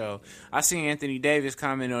sure. I seen Anthony Davis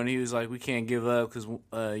comment on it. He was like, "We can't give up because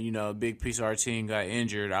a big piece of our team got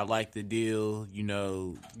injured. I like the deal.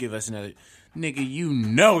 Give us another nigga.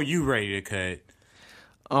 You ready to cut."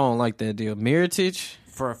 I don't like that deal. Mirotic?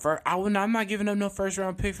 For a first, I'm not giving up no first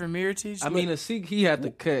round pick for Mirotic. I mean, he had to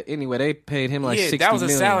cut anyway. They paid him like $60 that was a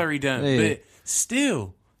million. salary dump, Yeah. but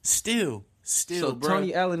still, So bro.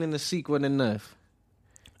 Tony Allen in the Seek wasn't enough.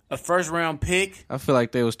 A first round pick, I feel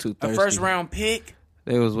like they was too thirsty. a first round pick.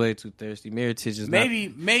 They was way too thirsty. Mirotic is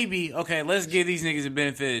Maybe. Okay, let's give these niggas a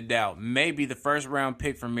benefit of the doubt. Maybe the first round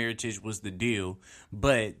pick from Mirotic was the deal,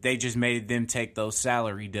 but they just made them take those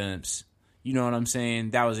salary dumps. You know what I'm saying?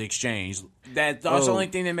 That was exchange. That's the only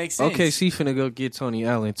thing that makes sense. OKC finna go get Tony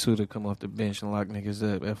Allen too to come off the bench and lock niggas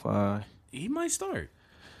up. FYI. He might start.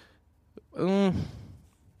 Well,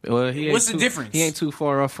 What's the difference? He ain't too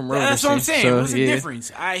far off from Roberson. That's what I'm saying. So, What's the difference?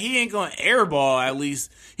 He ain't going to airball at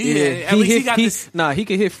least. He got this. Nah, he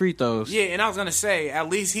can hit free throws. Yeah, and I was going to say, at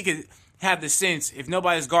least he could have the sense, if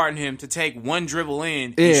nobody's guarding him, to take one dribble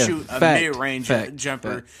in and shoot a mid-range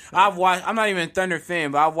jumper. I'm not even a Thunder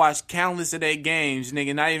fan, but I've watched countless of their games,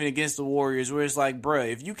 nigga, not even against the Warriors, where it's like,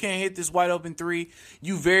 bruh, if you can't hit this wide open 3,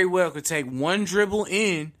 you very well could take one dribble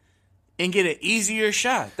in and get an easier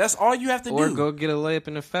shot. That's all you have to do. Or go get a layup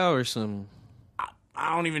in the foul or something.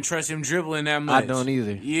 I don't even trust him dribbling that much. I don't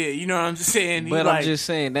either. Yeah, you know what I'm saying? But I'm just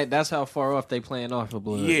saying that's how far off they playing off of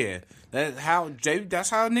blood. Yeah. That's how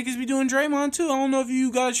niggas be doing Draymond too. I don't know if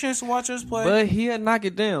you got a chance to watch us play. But he'll knock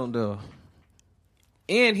it down though.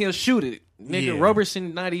 And he'll shoot it. Nigga,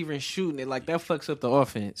 Roberson not even shooting it. Like, that fucks up the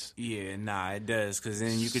offense. Yeah, nah, it does. Because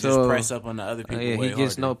then you could just press up on the other people. Yeah, he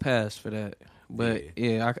gets harder. No pass for that. But,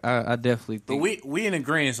 I definitely think. But we in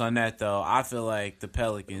agreement on that, though. I feel like the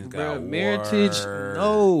Pelicans got Mirotic,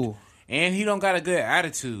 no. And he don't got a good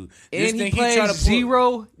attitude. And he plays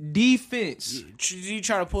zero defense. He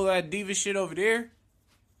try to pull that diva shit over there?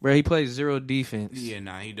 Bro, he plays zero defense. Yeah,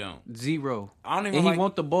 nah, he don't. Zero. I don't even and he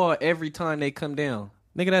want the ball every time they come down.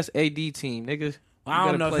 Nigga, that's AD team, nigga. I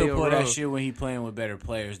don't know if he'll pull that shit when he playing with better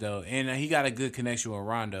players, though. And he got a good connection with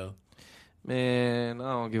Rondo. Man,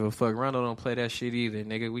 I don't give a fuck. Rondo don't play that shit either,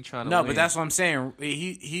 nigga. We trying to win. But that's what I'm saying.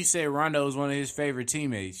 He said Rondo was one of his favorite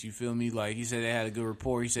teammates. You feel me? Like, he said they had a good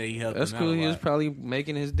rapport. He said he helped That's him cool. out a He was lot. probably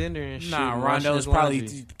making his dinner and shit. Nah, Rondo was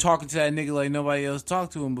probably talking to that nigga like nobody else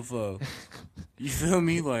talked to him before. You feel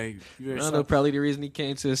me? Like, Rondo probably the reason he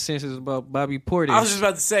came to his senses about Bobby Portis. I was just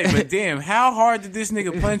about to say, but damn, how hard did this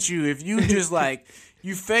nigga punch you if you just like...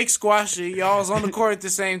 You fake squash it, y'all was on the court at the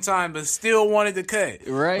same time, but still wanted to cut.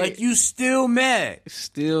 Right. Like, you still mad.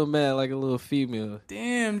 Still mad like a little female.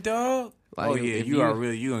 Damn, dog. Like, oh, yeah, you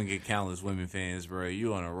going to get countless women fans, bro.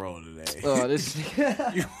 You on a roll today. Oh, this...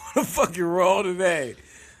 You on a fucking roll today.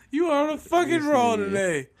 You on a fucking roll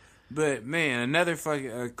today. But, man, another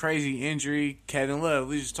fucking crazy injury. Kevin Love,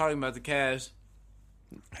 we just talking about the Cavs.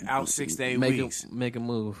 Out 6 to 8 weeks. Make a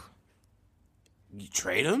move. You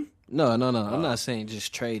trade him? No. I'm not saying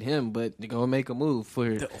just trade him, but they're going to make a move for...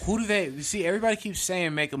 Who do they... See, everybody keeps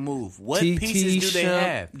saying make a move. What pieces do they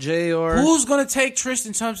have? JR. Who's going to take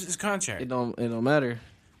Tristan Thompson's contract? It don't matter.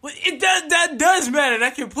 Well, that does matter.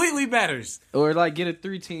 That completely matters. Or, like, get a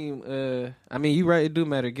 3-team... I mean, you right, it do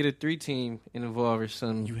matter. Get a 3-team involved or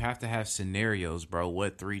something. You have to have scenarios, bro.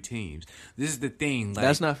 What 3 teams? This is the thing. Like,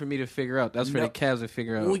 that's not for me to figure out. That's for the Cavs to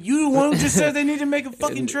figure out. Well, you the one who just said they need to make a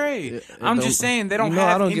fucking trade. I'm just saying they don't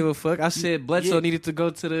have... I don't give a fuck. I said Bledsoe needed to go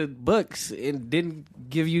to the Bucks and didn't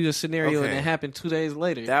give you a scenario and it happened 2 days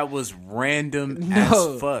later. That was random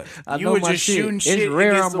as fuck. You were just shooting shit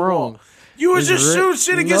against the wall. You were just shooting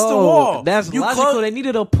shit against the wall. That's logical. They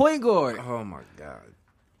needed a point guard. Oh, my God.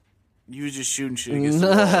 You was just shooting shit against the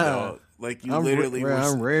wall, dog. Like, you literally were.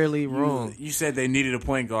 I'm rarely wrong. You said they needed a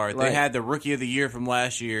point guard. Like, they had the rookie of the year from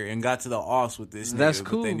last year and got to the offs with this. That's nigga,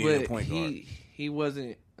 cool, but they needed a point guard. he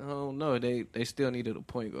wasn't. I don't know. They still needed a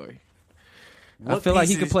point guard. What I feel like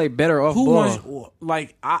he pieces- could play better off Who ball. was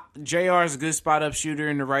like JR is a good spot up shooter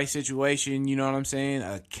in the right situation. You know what I'm saying?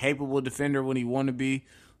 A capable defender when he want to be.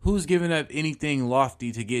 Who's giving up anything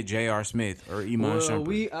lofty to get J.R. Smith or Iman Well, Shumpert?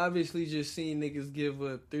 we obviously just seen niggas give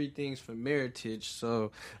up 3 things for Meritage,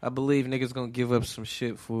 so I believe niggas gonna give up some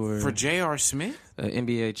shit for J.R. Smith? an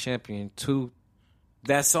NBA champion, 2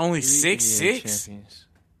 That's only 3 NBA 6'6". champions,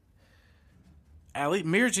 At least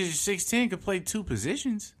Mirage is 6'10", could play 2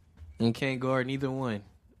 positions. and can't guard neither one,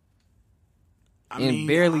 I and mean,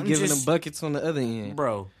 barely I'm giving just- them buckets on the other end.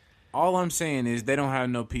 Bro, all I'm saying is they don't have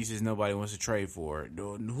no pieces nobody wants to trade for.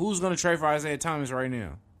 Who's going to trade for Isaiah Thomas right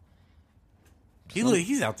now?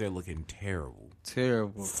 He's out there looking terrible.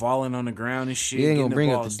 Terrible. Falling on the ground and shit. He ain't getting gonna bring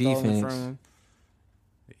the up ball the stolen defense. from him.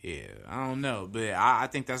 Yeah, I don't know, but I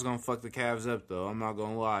think that's gonna fuck the Cavs up though. I'm not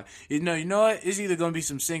gonna lie. You know what? It's either gonna be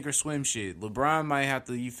some sink or swim shit. LeBron might have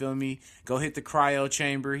to, you feel me, go hit the cryo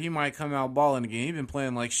chamber. He might come out balling again. He been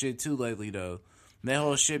playing like shit too lately though. That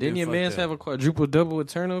whole shit. Didn't been your fucked mans up. have a quadruple double with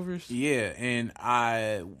turnovers? Yeah, and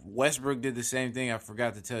Westbrook did the same thing. I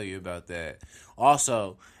forgot to tell you about that.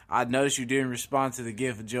 Also, I noticed you didn't respond to the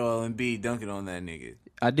gift of Joel Embiid dunking on that nigga.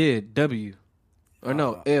 I did. W. Or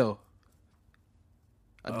no, L.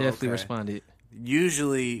 I definitely okay. responded.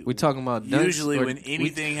 Usually, We talking about dunks. usually or- when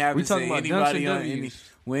anything we happens to talking about anybody dunks or on any, Ws?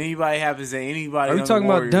 when anybody happens to anybody, Are we on talking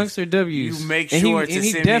the about Warriors, dunks or W's? You make And sure he to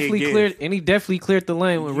send definitely me a cleared. gift. And he definitely cleared the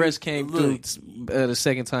lane when You- Russ came look, through the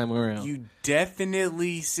second time around. You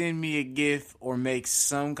definitely send me a gift or make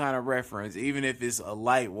some kind of reference, even if it's a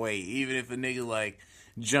lightweight, even if a nigga like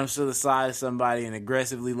jumps to the side of somebody and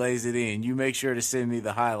aggressively lays it in. You make sure to send me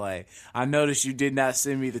the highlight. I noticed you did not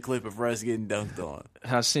send me the clip of Russ getting dunked on.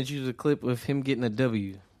 I sent you the clip of him getting a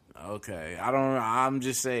W. Okay, I'm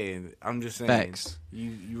just saying. Facts.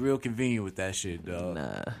 You real convenient with that shit, dog.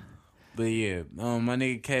 Nah. But yeah, my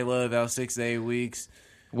nigga K Love out 6 to 8 weeks.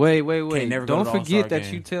 Wait. never go Don't to the forget All-Star that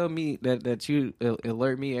game. you tell me that you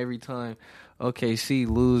alert me every time OKC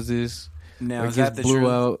loses Now or is that gets the blew truth?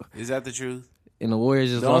 out Is that the truth? and the Warriors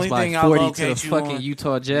just The lost only by thing I 40 to the locate you fucking on-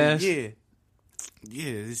 Utah Jazz? Yeah.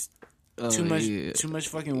 It's Oh, too much. yeah. Too much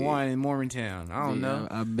fucking wine in Morgantown. I don't know.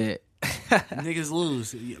 I bet. Niggas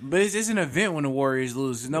lose, but it's an event when the Warriors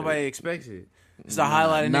lose. 'Cause nobody expects it. It's the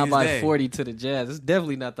highlight of Not niggas' by day. 40 to the Jazz. It's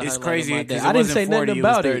definitely not the It's highlight crazy of my day. because I it didn't wasn't say 40, nothing it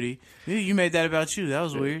was about 30. Yeah, you made that about you. That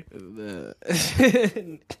was weird.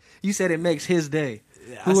 You said it makes his day.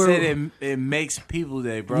 I said it makes people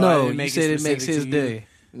day, bro. I No, didn't you make said it makes specific his to you. day.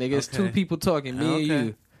 Nigga, it's two Okay. people talking, me and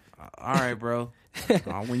you. All right, bro.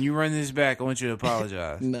 When you run this back, I want you to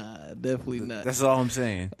apologize. Nah, definitely not. That's all I'm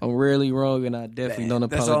saying. I'm rarely wrong, and I definitely don't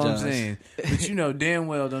That's apologize. all I'm saying. But you know damn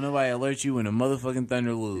well don't nobody alert you when the motherfucking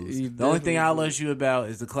Thunder lose. You The only thing I definitely alert you about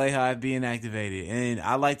is the Clay Hive being activated. And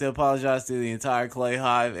I like to apologize to the entire Clay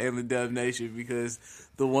Hive and the Dub Nation because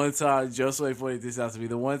the one time, Josue pointed this out to me,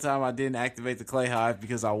 the one time I didn't activate the Clay Hive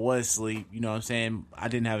because I was asleep, you know what I'm saying? I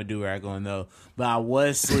didn't have a do-rag on though, but I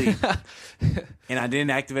was asleep. And I didn't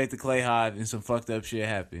activate the Clay Hive and some fucked up shit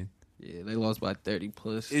happened. Yeah, they lost by 30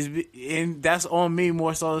 plus. And that's on me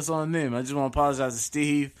more so it's on them. I just want to apologize to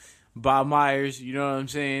Steve, Bob Myers, you know what I'm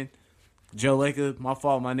saying? Joe Laker, my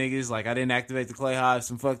fault, my niggas. Like, I didn't activate the Clay Hive.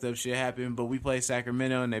 Some fucked up shit happened, but we play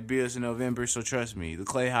Sacramento and they beat us in November, so trust me, the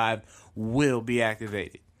Clay Hive will be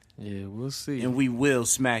activated. Yeah, we'll see. And we will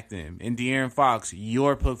smack them. And De'Aaron Fox,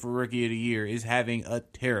 your pick for Rookie of the Year, is having a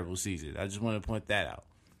terrible season. I just want to point that out.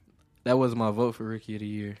 That was my vote for Rookie of the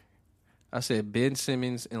Year. I said Ben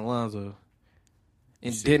Simmons and Lonzo.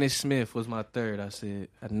 And said- Dennis Smith was my third. I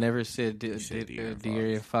never said said De'Aaron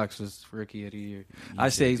De'Aaron Fox was Rookie of the Year. I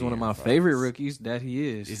said say he's one of De'Aaron my Fox. favorite rookies. That he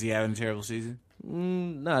is. Is he having a terrible season?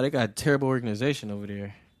 Nah, they got a terrible organization over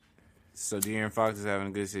there. So De'Aaron Fox is having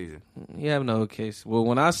a good season. He having no case. Well,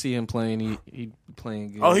 when I see him playing, he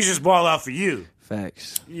playing good. Oh, he's just ball out for you.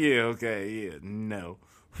 Facts. Yeah, okay, yeah, no.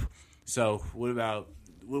 So, what about,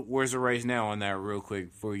 where's the race now on that real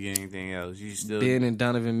quick before we get anything else? You still, Ben and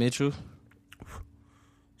Donovan Mitchell.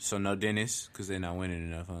 so no Dennis, because they're not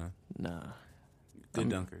winning enough, huh? Nah. Good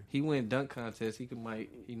dunker. He win dunk contest. He might,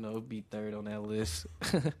 be third on that list.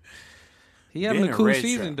 He having Being a a cool red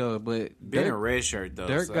season shirt. though, but Being a Dirk, red shirt, though.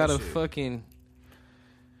 Dirk so got that a shit- fucking.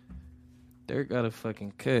 Dirk got a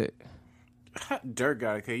fucking cut. Dirk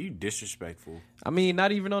got it, okay, you disrespectful. I mean,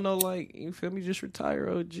 not even on no, like, you feel me? Just retire,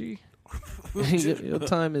 OG. Your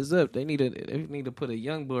time is up. They need to put a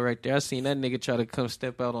young boy right there. I seen that nigga try to come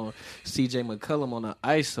step out on CJ McCollum on the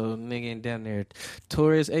ISO. Nigga ain't down there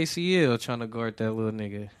tore his ACL trying to guard that little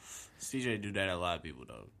nigga. CJ do that to a lot of people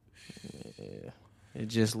though. Yeah. It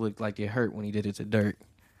just looked like it hurt when he did it to Dirk.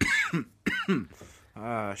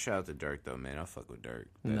 Shout out to Dirk though, man. I fuck with Dirk.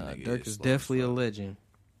 Nah, Dirk is definitely a legend.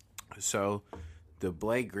 So, the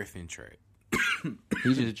Blake Griffin trade.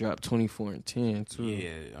 He just dropped 24 and 10 too.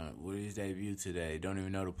 Yeah, with his debut today. Don't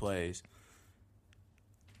even know the plays.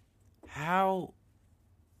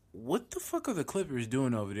 What the fuck are the Clippers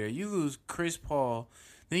doing over there? You lose Chris Paul,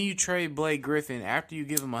 then you trade Blake Griffin after you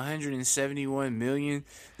give him $171 million.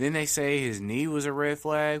 Then they say his knee was a red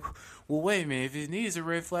flag. Well, wait a minute. If his knee is a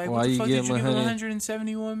red flag, what the fuck did you give him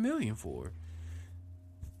 $171 million for?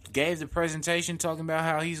 Gave the presentation talking about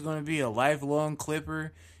how he's going to be a lifelong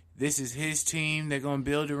Clipper. This is his team. They're going to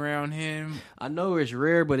build around him. I know it's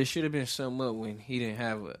rare, but it should have been something up when he didn't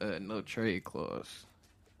have a no trade clause.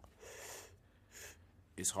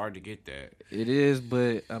 It's hard to get that. It is,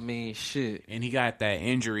 but, I mean, shit. And he got that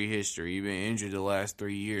injury history. He's been injured the last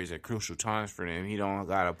 3 years at crucial times for them. He don't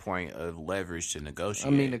got a point of leverage to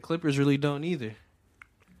negotiate. I mean, the Clippers really don't either.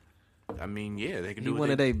 I mean, yeah, they can He do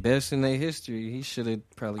one of their best in their history. He should have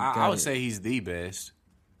probably got I would say he's the best.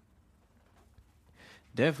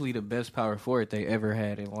 Definitely the best power forward they ever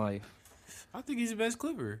had in life. I think he's the best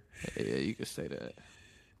Clipper. Yeah, you could say that.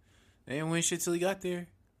 They didn't win shit till he got there.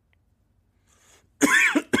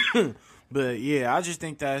 But, yeah, I just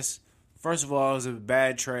think that's, first of all, it was a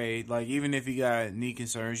bad trade. Like, even if you got knee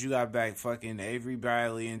concerns, you got back fucking Avery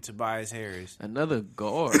Bradley and Tobias Harris. Another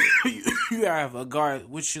guard. You have a guard,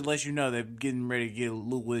 which should let you know they're getting ready to get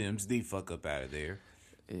Lou Williams the fuck up out of there.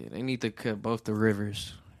 Yeah, they need to cut both the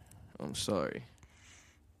Rivers. I'm sorry.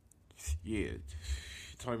 Yeah.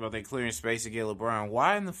 Talking about they clearing space to get LeBron.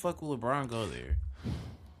 Why in the fuck will LeBron go there?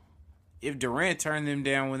 If Durant turned them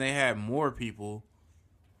down when they had more people,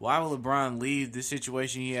 why will LeBron leave the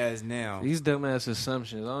situation he has now? These dumbass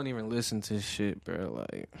assumptions. I don't even listen to shit, bro.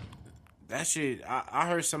 Like that shit. I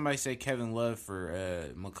heard somebody say Kevin Love for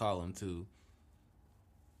McCollum too.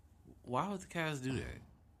 Why would the Cavs do that?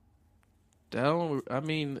 I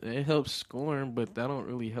mean, it helps scoring, but that don't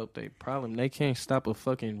really help their problem. They can't stop a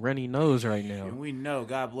fucking runny nose right now. And we know,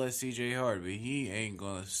 God bless C.J. Hart, but he ain't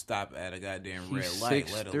gonna stop at a goddamn red He's light,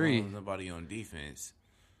 6'3". let alone nobody on defense.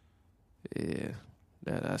 Yeah,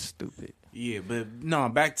 that's stupid. Yeah, but no,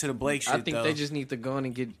 back to the Blake shit. I think they just need to go in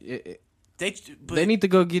and get. They need to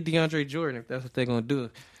go get DeAndre Jordan if that's what they're gonna do.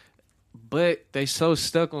 But they so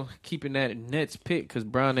stuck on keeping that Nets pick because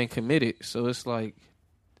Brown ain't committed, so it's like.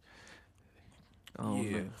 I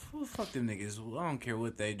don't know. Well, fuck them niggas. I don't care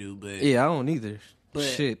what they do, but yeah, I don't either. But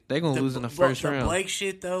shit, they gonna lose in the first round. The Blake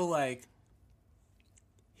shit though, like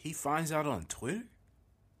he finds out on Twitter.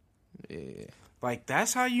 Yeah, like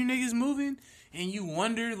that's how you niggas moving, and you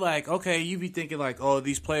wonder, like, okay, you be thinking like, oh,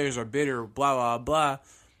 these players are bitter, blah blah blah,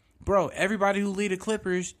 bro. Everybody who lead the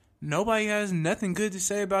Clippers, nobody has nothing good to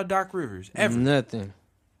say about Doc Rivers ever. Nothing.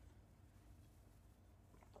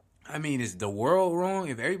 I mean, is the world wrong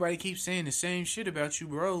if everybody keeps saying the same shit about you,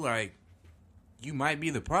 bro? Like, you might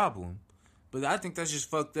be the problem. But I think that's just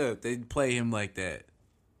fucked up. They play him like that.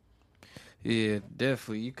 Yeah,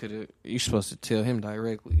 definitely. You supposed to tell him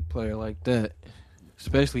directly, player like that.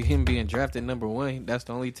 Especially him being drafted number 1. That's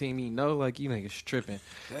the only team he know. Like, you niggas tripping.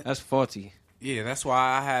 That's faulty. Yeah, that's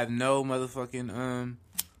why I have no motherfucking,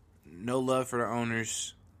 no love for the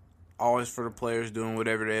owners. Always for the players doing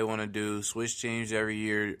whatever they want to do. Switch teams every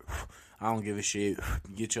year. I don't give a shit.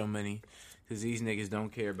 Get your money. Because these niggas don't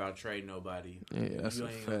care about trading nobody. Yeah, that's you a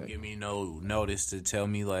ain't fact. gonna give me no notice to tell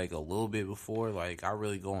me, like, a little bit before. Like, I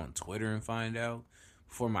really go on Twitter and find out.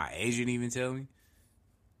 Before my agent even tell me.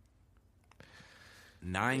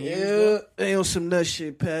 9 years ago? They on some nut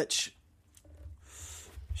shit, Patch.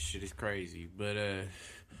 Shit is crazy. But,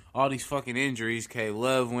 all these fucking injuries. K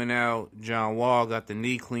Love went out. John Wall got the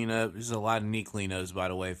knee cleanup. There's a lot of knee cleanups, by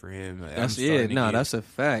the way, for him. That's a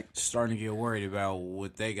fact. Starting to get worried about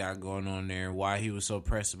what they got going on there. Why he was so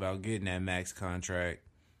pressed about getting that max contract.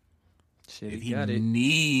 Shit, If he got it.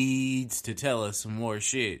 needs to tell us some more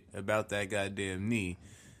shit about that goddamn knee.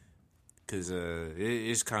 Because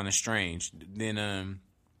it's kind of strange. Then,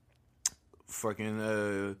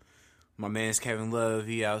 my man's Kevin Love,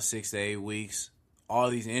 he out 6 to 8 weeks. All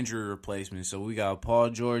these injury replacements. So we got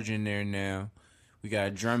Paul George in there now. We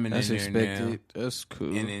got Drummond in there expected. now. That's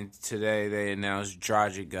cool. And then today they announced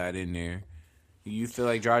Dragic got in there. You feel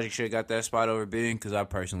like Dragic should have got that spot over Ben? Because I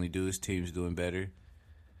personally do. His team's doing better.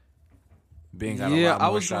 Ben got a lot more I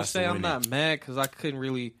was gonna shots say to I'm win not mad because I couldn't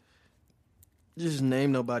really. Just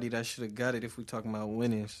name nobody that should have got it if we talking about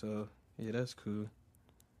winning. So yeah, that's cool.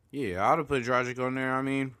 Yeah, I would have put Dragic on there. I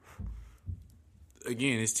mean,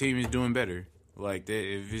 again, his team is doing better. Like,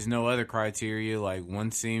 if there's no other criteria, like, one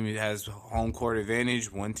team has home court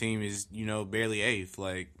advantage, one team is, barely eighth.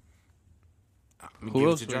 Like, Who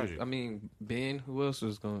else? Ben. Who else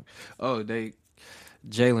was going? Oh,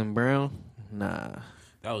 Jaylen Brown. Nah,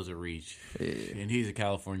 that was a reach. Yeah. And he's a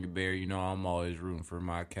California Bear. I'm always rooting for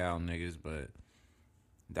my Cal niggas, but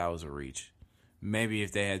that was a reach. Maybe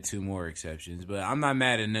if they had two more exceptions, but I'm not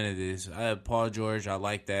mad at none of this. I have Paul George. I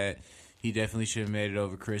like that. He definitely should have made it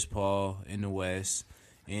over Chris Paul in the West.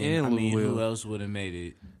 And who else would have made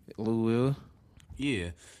it? Lou Will.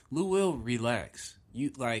 Yeah. Lou Will, relax.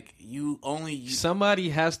 Somebody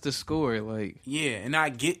has to score, like. Yeah, and I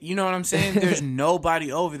get, you know what I'm saying? There's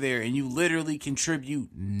nobody over there, and you literally contribute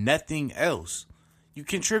nothing else. You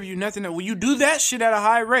contribute nothing else. Well, you do that shit at a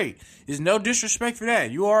high rate. There's no disrespect for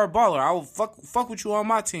that. You are a baller. I will fuck with you on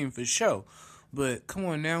my team for sure. But come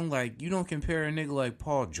on now, like, you don't compare a nigga like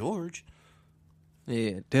Paul George.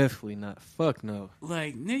 Yeah, definitely not. Fuck no.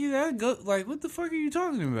 Like, nigga, like, what the fuck are you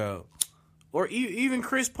talking about? Or even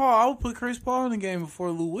Chris Paul. I would put Chris Paul in the game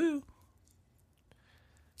before Lou Will.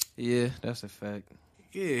 Yeah, that's a fact.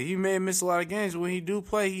 Yeah, he may have missed a lot of games, but when he do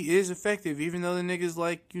play, he is effective, even though the niggas,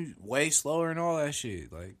 like, way slower and all that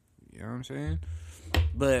shit. Like, you know what I'm saying?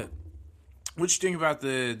 But what you think about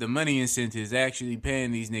the money incentives actually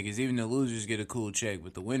paying these niggas? Even the losers get a cool check,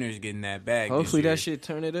 but the winners getting that bag. Hopefully that shit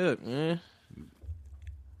turn it up, man.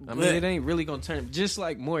 I mean, it ain't really gonna turn, just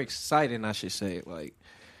like more exciting, I should say. Like,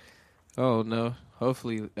 oh no,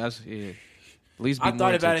 hopefully that's it. At least be I more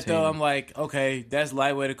thought about it though. entertaining. I'm like, okay, that's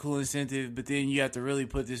lightweight, a cool incentive, but then you have to really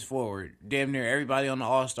put this forward. Damn near everybody on the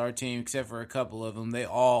All-Star team, except for a couple of them, they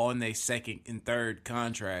all on their second and third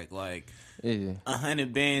contract. Like,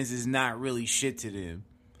 100 bands is not really shit to them.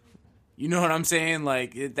 You know what I'm saying?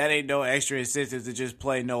 Like, that ain't no extra incentive to just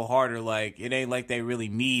play no harder. Like, it ain't like they really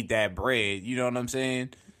need that bread. You know what I'm saying?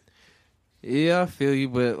 Yeah, I feel you,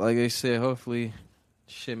 but like I said, hopefully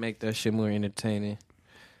shit make that shit more entertaining.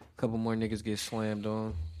 A couple more niggas get slammed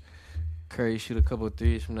on. Curry shoot a couple of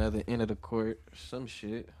threes from the other end of the court. Some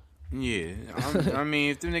shit. Yeah. I mean,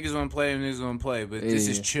 if them niggas want to play, them niggas want to play. But this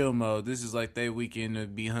is chill mode. This is like they weekend to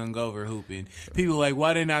be hungover hooping. People like,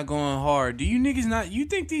 why they not going hard? Do you niggas not... You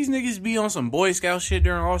think these niggas be on some Boy Scout shit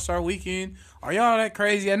during All-Star Weekend? Are y'all that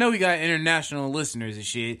crazy? I know we got international listeners and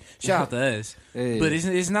shit. Shout out to us. But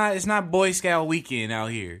it's not Boy Scout weekend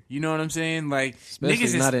out here. You know what I'm saying? Like, especially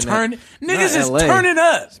niggas is turning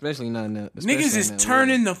up. Especially not in that. Niggas is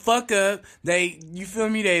turning the fuck up. You feel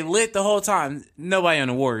me? They lit the whole time. Nobody on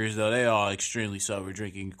the Warriors though. They all extremely sober,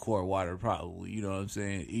 drinking core water probably. You know what I'm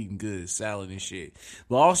saying? Eating good salad and shit.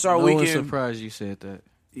 But All-Star Weekend. No one's surprised you said that.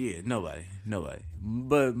 Yeah, nobody.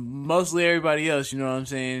 But mostly everybody else. You know what I'm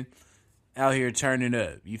saying? Out here turning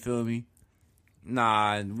up. You feel me?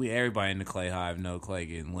 Nah, everybody in the Clay Hive know Clay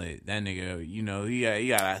getting lit. That nigga, he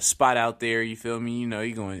got a spot out there. You feel me?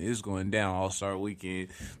 It's going down All-Star Weekend.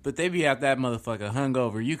 But they be out that motherfucker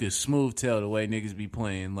hungover. You could smooth tell the way niggas be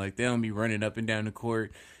playing. Like, they don't be running up and down the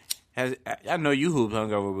court. I know you hooped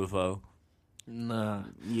hungover before. Nah.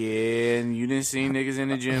 Yeah, and you didn't see niggas in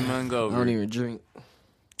the gym hungover. I don't even drink.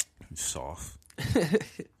 Soft.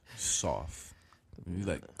 You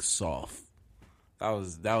like soft. That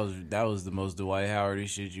was the most Dwight Howard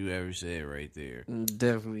shit you ever said right there.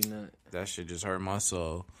 Definitely not. That shit just hurt my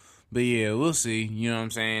soul. But yeah, we'll see. You know what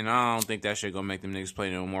I'm saying? I don't think that shit gonna make them niggas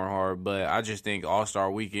play no more hard. But I just think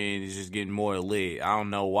All-Star Weekend is just getting more lit. I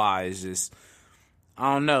don't know why. It's just,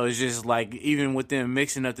 I don't know. It's just like, even with them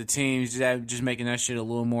mixing up the teams, just making that shit a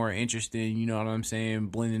little more interesting. You know what I'm saying?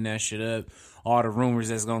 Blending that shit up. All the rumors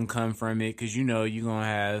that's gonna come from it. Because you're gonna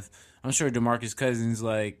have, I'm sure DeMarcus Cousins,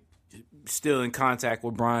 like, still in contact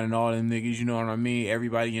with Brian and all them niggas, you know what I mean?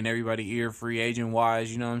 Everybody in everybody ear, free agent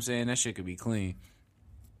wise, you know what I'm saying? That shit could be clean.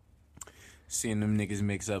 Seeing them niggas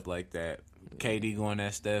mix up like that. KD going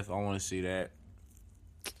at Steph, I want to see that.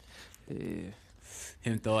 Yeah.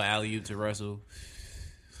 Him throw an alley-oop to Russell.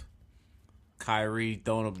 Kyrie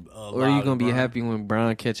throwing a or are you going to be happy when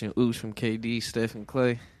Brown catching oops from KD, Steph, and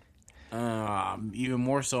Clay? Even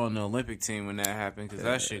more so on the Olympic team when that happened, because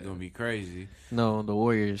that shit going to be crazy. No, the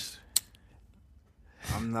Warriors.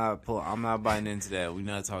 I'm not biting into that. We're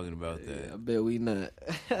not talking about that. Yeah, I bet we not.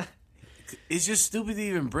 It's just stupid to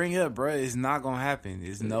even bring up, bro. It's not gonna happen.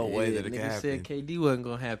 There's no way that it can happen. Said KD wasn't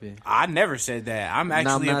gonna happen. I never said that. I'm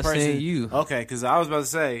actually I'm not a person. saying you. Okay, because I was about to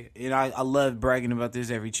say, and I love bragging about this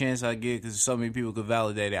every chance I get because so many people could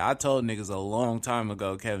validate it. I told niggas a long time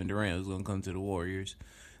ago Kevin Durant was gonna come to the Warriors.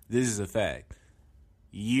 This is a fact.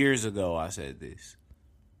 Years ago, I said this.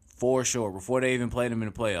 For sure. Before they even played him in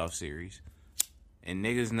the playoff series. And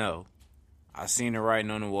niggas know. I seen the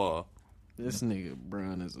writing on the wall. This nigga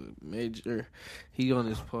Brown is a major. He on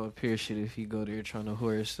his Paul Pierce shit if he go there trying to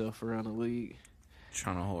whore himself around the league.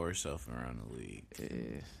 Trying to whore himself around the league.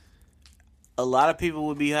 Yeah. A lot of people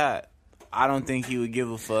would be hot. I don't think he would give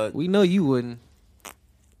a fuck. We know you wouldn't.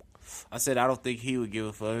 I said I don't think he would give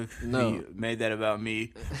a fuck. No. He made that about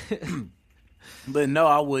me. But no,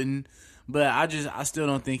 I wouldn't. But I still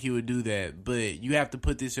don't think he would do that. But you have to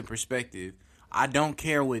put this in perspective. I don't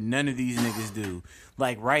care what none of these niggas do.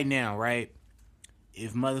 Like right now, right?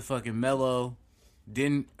 If motherfucking Melo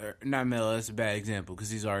didn't, not Melo, that's a bad example because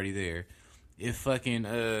he's already there. If fucking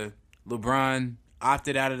LeBron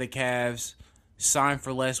opted out of the Cavs, signed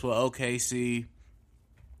for less with OKC,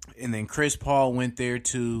 and then Chris Paul went there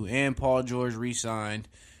too, and Paul George re-signed,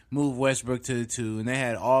 moved Westbrook to the 2, and they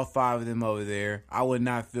had all 5 of them over there, I would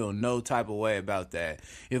not feel no type of way about that.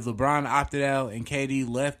 If LeBron opted out and KD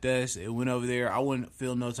left us and went over there, I wouldn't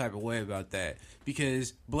feel no type of way about that.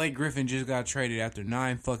 Because Blake Griffin just got traded after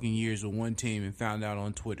 9 fucking years with one team and found out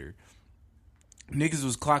on Twitter. Niggas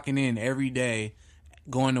was clocking in every day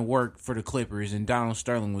going to work for the Clippers, and Donald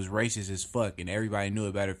Sterling was racist as fuck, and everybody knew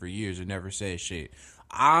about it for years and never said shit.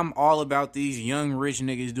 I'm all about these young rich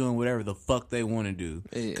niggas doing whatever the fuck they want to do,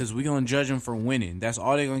 because we gonna judge them for winning. That's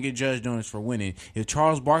all they gonna get judged on is for winning. If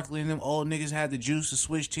Charles Barkley and them old niggas had the juice to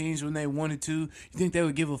switch teams when they wanted to, you think they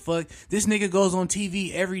would give a fuck? This nigga goes on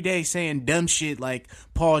TV every day saying dumb shit like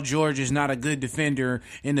Paul George is not a good defender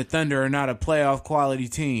and the Thunder are not a playoff quality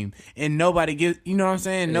team, and nobody gives, you know what I'm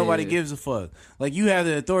saying? Nobody gives a fuck. Like, you have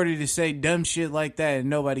the authority to say dumb shit like that and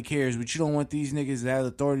nobody cares, but you don't want these niggas to have the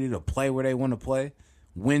authority to play where they want to play,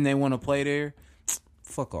 when they want to play there.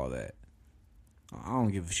 Fuck all that. I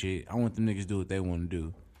don't give a shit. I want them niggas to do what they want to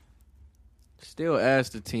do. Still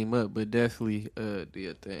ask the team up, but definitely do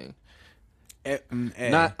your thing.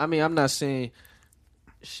 Not, I mean, I'm not saying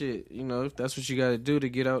shit, you know, if that's what you got to do to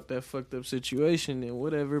get out that fucked up situation, then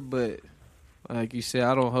whatever. But like you said,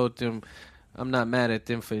 I don't hold them. I'm not mad at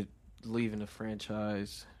them for leaving the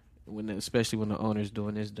franchise, especially when the owner's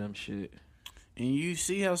doing this dumb shit. And you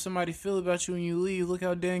see how somebody feel about you when you leave. Look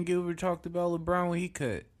how Dan Gilbert talked about LeBron when he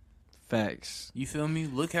cut. Facts. You feel me?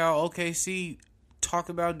 Look how OKC talk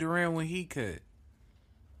about Durant when he cut.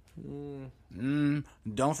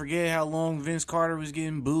 Don't forget how long Vince Carter was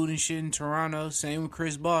getting booed and shit in Toronto. Same with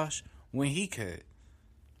Chris Bosh when he cut.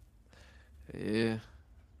 Yeah.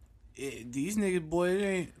 These niggas, boy, it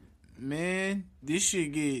ain't, man. This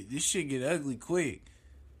shit get ugly quick.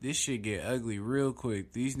 This shit get ugly real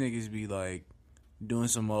quick. These niggas be like doing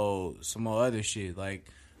some old other shit. Like,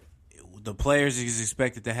 the players is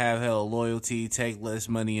expected to have hella loyalty, take less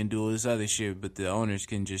money, and do all this other shit, but the owners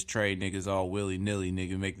can just trade niggas all willy-nilly,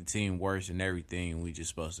 nigga, make the team worse and everything, and we just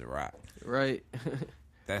supposed to rock. Right.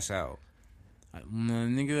 That's how.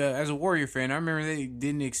 Nigga, as a Warrior fan, I remember they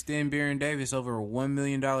didn't extend Baron Davis over a $1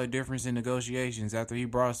 million difference in negotiations after he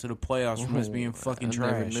brought us to the playoffs from us being fucking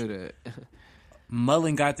trash. I never knew that.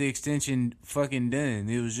 Mullen got the extension fucking done.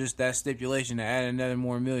 It was just that stipulation to add another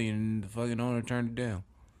more million, and the fucking owner turned it down.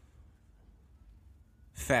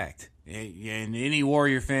 Fact. And any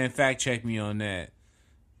Warrior fan fact check me on that.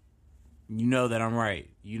 You know that I'm right.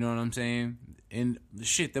 You know what I'm saying? And the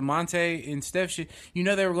shit, the Monte and Steph shit, you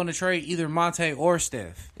know they were going to trade either Monte or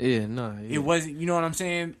Steph. Yeah, no. Yeah. It wasn't, you know what I'm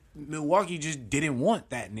saying? Milwaukee just didn't want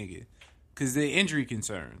that nigga because the injury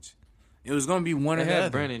concerns. It was going to be one or the other.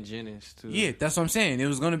 Brandon Jennings, too. Yeah, that's what I'm saying. It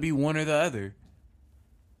was going to be one or the other.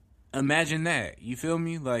 Imagine that. You feel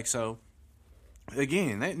me? Like, so,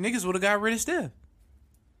 again, that niggas would have got rid of Steph.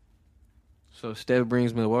 So Steph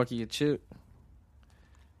brings Milwaukee a chip?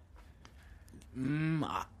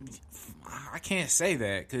 I can't say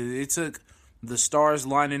that because it took the stars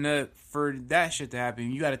lining up for that shit to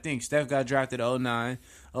happen. You got to think, Steph got drafted 2009.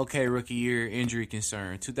 Okay, rookie year, injury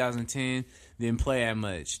concern. 2010, didn't play that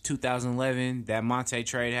much. 2011, that Monte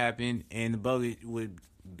trade happened, and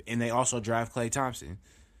and they also draft Klay Thompson.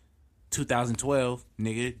 2012,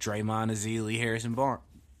 nigga, Draymond, Azili, Harrison Barnes.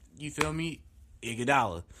 You feel me?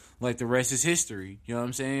 Iguodala. Like, the rest is history. You know what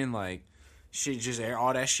I'm saying? Like, shit, just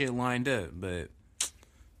all that shit lined up. But,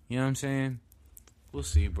 you know what I'm saying? We'll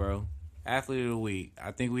see, bro. Athlete of the week.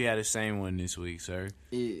 I think we had the same one this week, sir.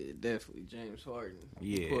 Yeah, definitely. James Harden.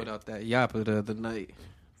 Yeah. He pulled out that yapper the other night.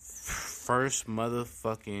 First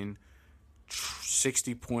motherfucking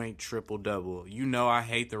 60-point triple-double. You know I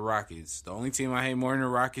hate the Rockets. The only team I hate more than the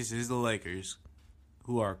Rockets is the Lakers,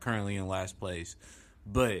 who are currently in last place.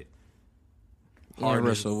 But Harden,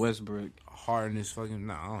 Russell Westbrook. Harden is fucking...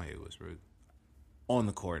 No, I don't hate Westbrook. On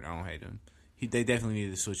the court, I don't hate him. They definitely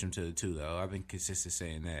need to switch him to the 2, though. I've been consistent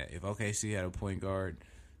saying that. If OKC had a point guard,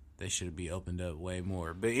 they should be opened up way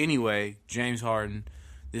more. But anyway, James Harden,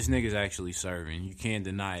 this nigga's actually serving. You can't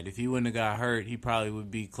deny it. If he wouldn't have got hurt, he probably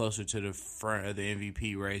would be closer to the front of the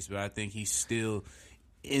MVP race. But I think he's still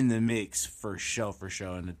in the mix for sure,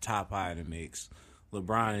 in the top high of the mix.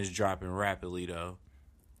 LeBron is dropping rapidly, though.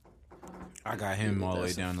 I got him all the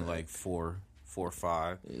way down to like 4 or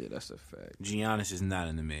 5. Yeah, that's a fact. Giannis is not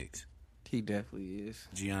in the mix. He definitely is.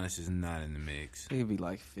 Giannis is not in the mix. He'd be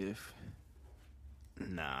like 5th.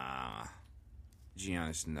 Nah. Giannis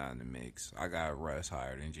is not in the mix. I got Russ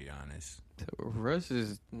higher than Giannis. Russ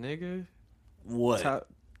is nigga. What?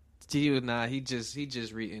 He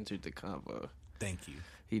just re-entered the combo. Thank you.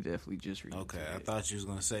 He definitely just re-entered. Okay, I it. thought you was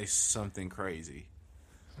gonna say something crazy.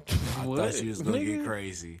 I What? thought you was gonna Nigga? get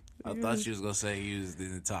crazy. I thought you was gonna say he was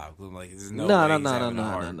in the top. I'm like, there's no No, way no, he's no, having no, a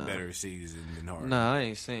no, hard, no. better season than Harden. Nah, I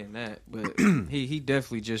ain't saying that, but he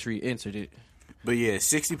definitely just re-entered it. But yeah,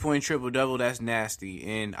 60-point triple-double, that's nasty.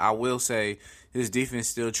 And I will say his defense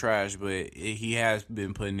still trash, but he has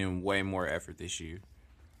been putting in way more effort this year.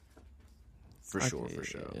 For sure.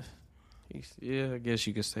 Yeah, I guess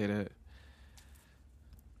you could say that.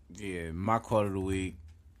 Yeah, my quote of the week,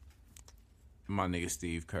 my nigga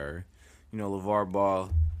Steve Kerr. You know, LeVar Ball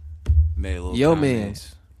made a little Yo, comment.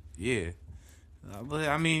 mans. Yeah. But,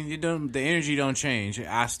 I mean, the energy don't change.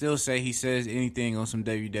 I still say he says anything on some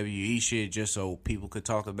WWE shit just so people could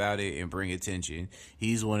talk about it and bring attention.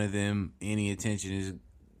 He's one of them. Any attention is,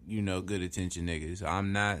 good attention niggas.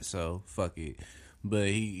 I'm not, so fuck it. But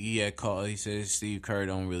he had called. He says Steve Kerr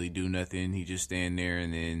don't really do nothing. He just stand there,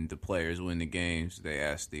 and then the players win the games. They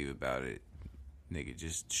asked Steve about it. Nigga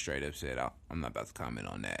just straight up said, I'm not about to comment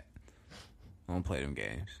on that. I don't play them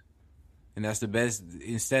games. And that's the best.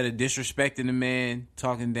 Instead of disrespecting the man,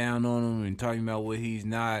 talking down on him, and talking about what he's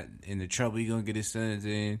not and the trouble he's going to get his sons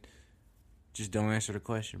in, just don't answer the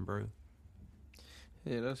question, bro.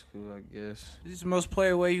 Yeah, that's cool, I guess. This is the most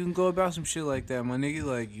player way you can go about some shit like that, my nigga.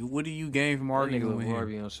 Like, what do you gain from arguing with him?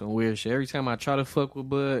 Be on some weird shit. Every time I try to fuck with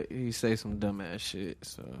Bud, he say some dumbass shit.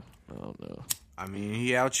 So I don't know. I mean,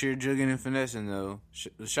 he out here jugging and finessing though.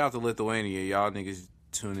 Shout out to Lithuania, y'all niggas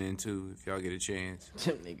tune in too if y'all get a chance.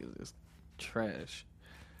 Them niggas is trash.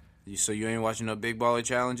 So you ain't watching no big baller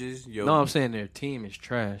challenges? No, I'm saying their team is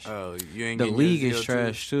trash. Oh, you ain't. The getting league your is ZO2?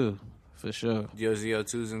 trash too, for sure. Your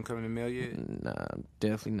ZO2s ain't coming in the mail yet? Nah, I'm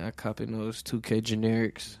definitely not copying those 2K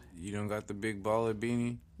generics. You don't got the big baller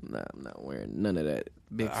beanie? Nah, I'm not wearing none of that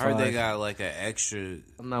Big I Five. heard they got like an extra.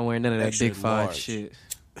 I'm not wearing none of that extra Big Five large. shit.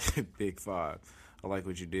 Big 5. I like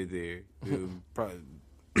what you did there. Dude,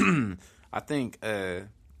 probably, I think, I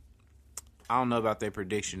don't know about their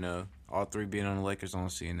prediction though. All 3 being on the Lakers, I don't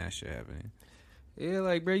see that shit happening. Yeah,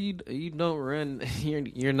 like, bro, you don't run.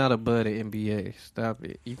 You're not above the NBA. Stop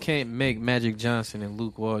it. You can't make Magic Johnson and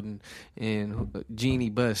Luke Walton and Jeannie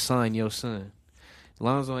Buss sign your son.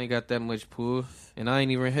 Lonzo ain't got that much pull, and I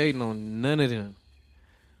ain't even hating on none of them.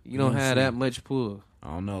 You don't have that much pull. I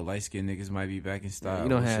don't know. Light skinned niggas might be back in style. You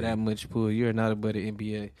don't We'll have see. that much pull. You're not above the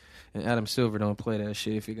NBA. And Adam Silver don't play that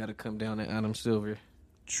shit if you got to come down to Adam Silver.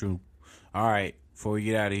 True. All right. Before we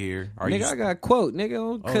get out of here, I got a quote. Nigga,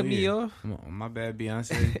 don't cut me off. My bad,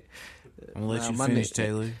 Beyonce. I'm gonna let you my finish, nigga-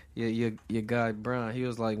 Taylor. Your guy Brown, he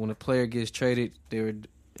was like, when a player gets traded, they're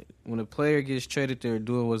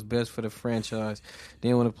doing what's best for the franchise.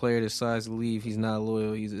 Then when a player decides to leave, he's not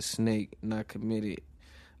loyal. He's a snake, not committed.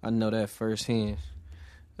 I know that firsthand.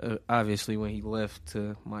 Obviously, when he left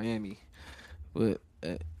to Miami, but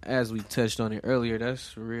as we touched on it earlier,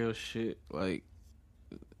 that's real shit. Like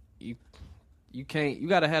you can't. You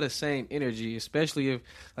gotta have the same energy, especially if,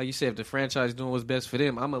 like you said, if the franchise doing what's best for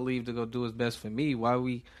them, I'm gonna leave to go do what's best for me. Why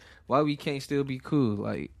we can't still be cool?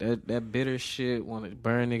 Like that bitter shit, want to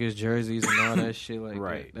burn niggas' jerseys and all that shit. Like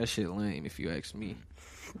Right. that shit lame. If you ask me.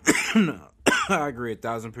 No, I agree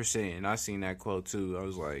 1,000%. And I seen that quote too. I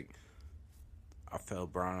was like, I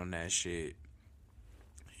felt Brown on that shit.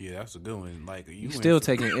 Yeah, that's a good one. Like you went Still from-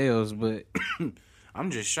 taking L's, but I'm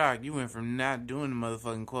just shocked. You went from not doing the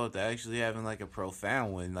motherfucking quote to actually having like a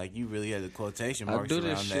profound one. Like you really had the quotation I marks do around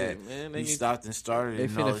this shit, that. man. You stopped and started. They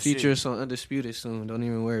and all finna this feature shit. us on Undisputed soon. Don't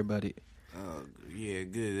even worry about it. Oh, yeah,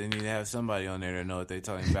 good. They need to have somebody on there to know what they're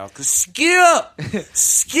talking about. Cause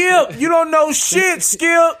Skip, you don't know shit,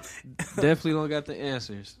 Skip. Definitely don't got the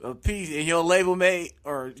answers. A piece and your label mate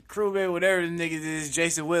or crewmate, whatever the nigga is,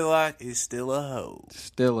 Jason Whitlock is still a hoe.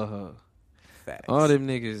 Still a hoe. Facts. All them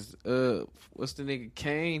niggas. What's the nigga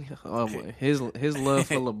Kane? Oh my, his love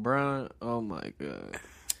for LeBron. Oh my god.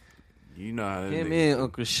 You know how that Him nigga. and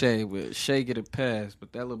Uncle Shay, but Shay get a pass,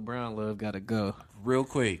 but that LeBron love gotta go. Real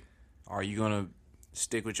quick, Are you gonna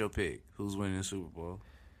stick with your pick? Who's winning the Super Bowl?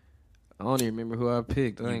 I don't even remember who I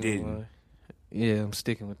picked. I You ain't gonna didn't. lie. Yeah, I'm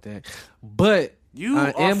sticking with that. But You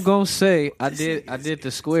I are am gonna say I This did nigga's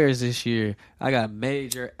the squares this year. I got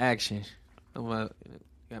major action.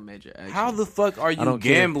 Got major action. How the fuck are you don't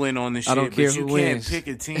care. gambling on this I shit? don't care but you who can't wins. pick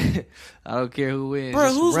a team, I don't care who wins. bro.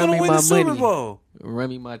 Just Who's run gonna me win my the Super money. Bowl? Run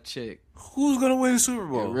me my check. Who's gonna win the Super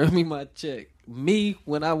Bowl? Run me my check. Me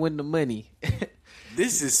when I win the money.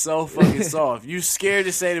 This is so fucking soft. You scared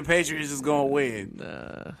to say the Patriots is gonna win?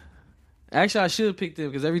 Nah. Actually, I should pick them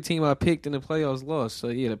because every team I picked in the playoffs lost. So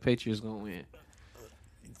yeah, the Patriots gonna win.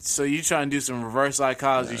 So you trying to do some reverse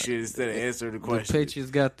psychology shit instead of answering the The question?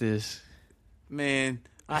 Patriots got this. Man,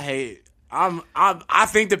 I hate. I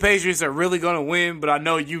think the Patriots are really gonna win, but I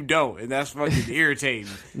know you don't, and that's fucking irritating.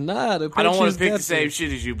 Nah, the Patriots I don't want to pick got the same this.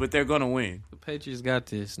 shit as you, but they're gonna win. The Patriots got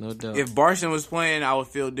this, no doubt. If Barson was playing, I would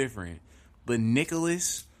feel different. But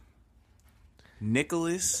Nicholas,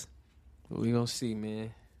 We gonna see,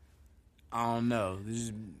 man. I don't know.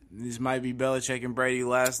 This might be Belichick and Brady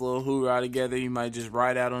last little hoorah together. He might just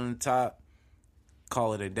ride out on the top.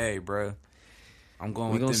 Call it a day, bro. I'm going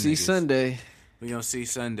We with gonna them see niggas. Sunday. We gonna see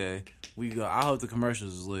Sunday. I hope the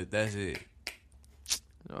commercials is lit. That's it.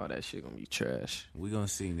 Oh, that shit gonna be trash. We gonna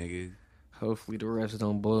see, nigga. Hopefully the refs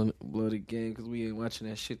don't blow the game because we ain't watching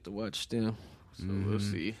that shit to watch them. So we'll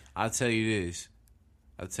see. I'll tell you this.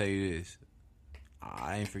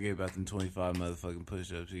 I ain't forget about them 25 motherfucking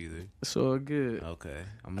push-ups either. It's all good. Okay.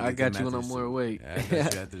 I got you when I'm more awake. I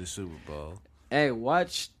got you after the Super Bowl. Hey,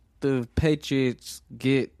 watch the Patriots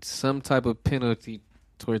get some type of penalty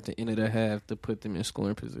toward the end of the half to put them in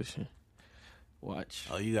scoring position. Watch.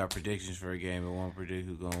 Oh, you got predictions for a game but won't predict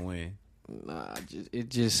who's gonna win. Nah, it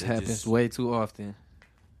just happens just- way too often.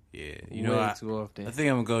 Yeah. Way too often. I think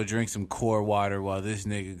I'm gonna go drink some core water while this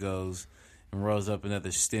nigga goes and rolls up another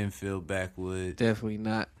Stemfield backwood. Definitely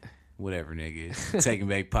not. Whatever, nigga. Taking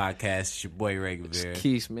Back Podcast. It's your boy Ray It's Guevara.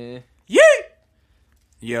 Keith, man. Yeah.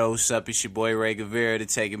 Yo, what's up? It's your boy Ray Guevara, the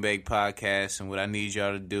Taking Back Podcast, and what I need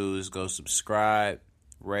y'all to do is go subscribe,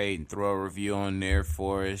 rate, and throw a review on there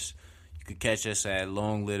for us. You can catch us at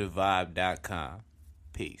longlivedivibe.com.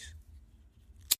 Peace.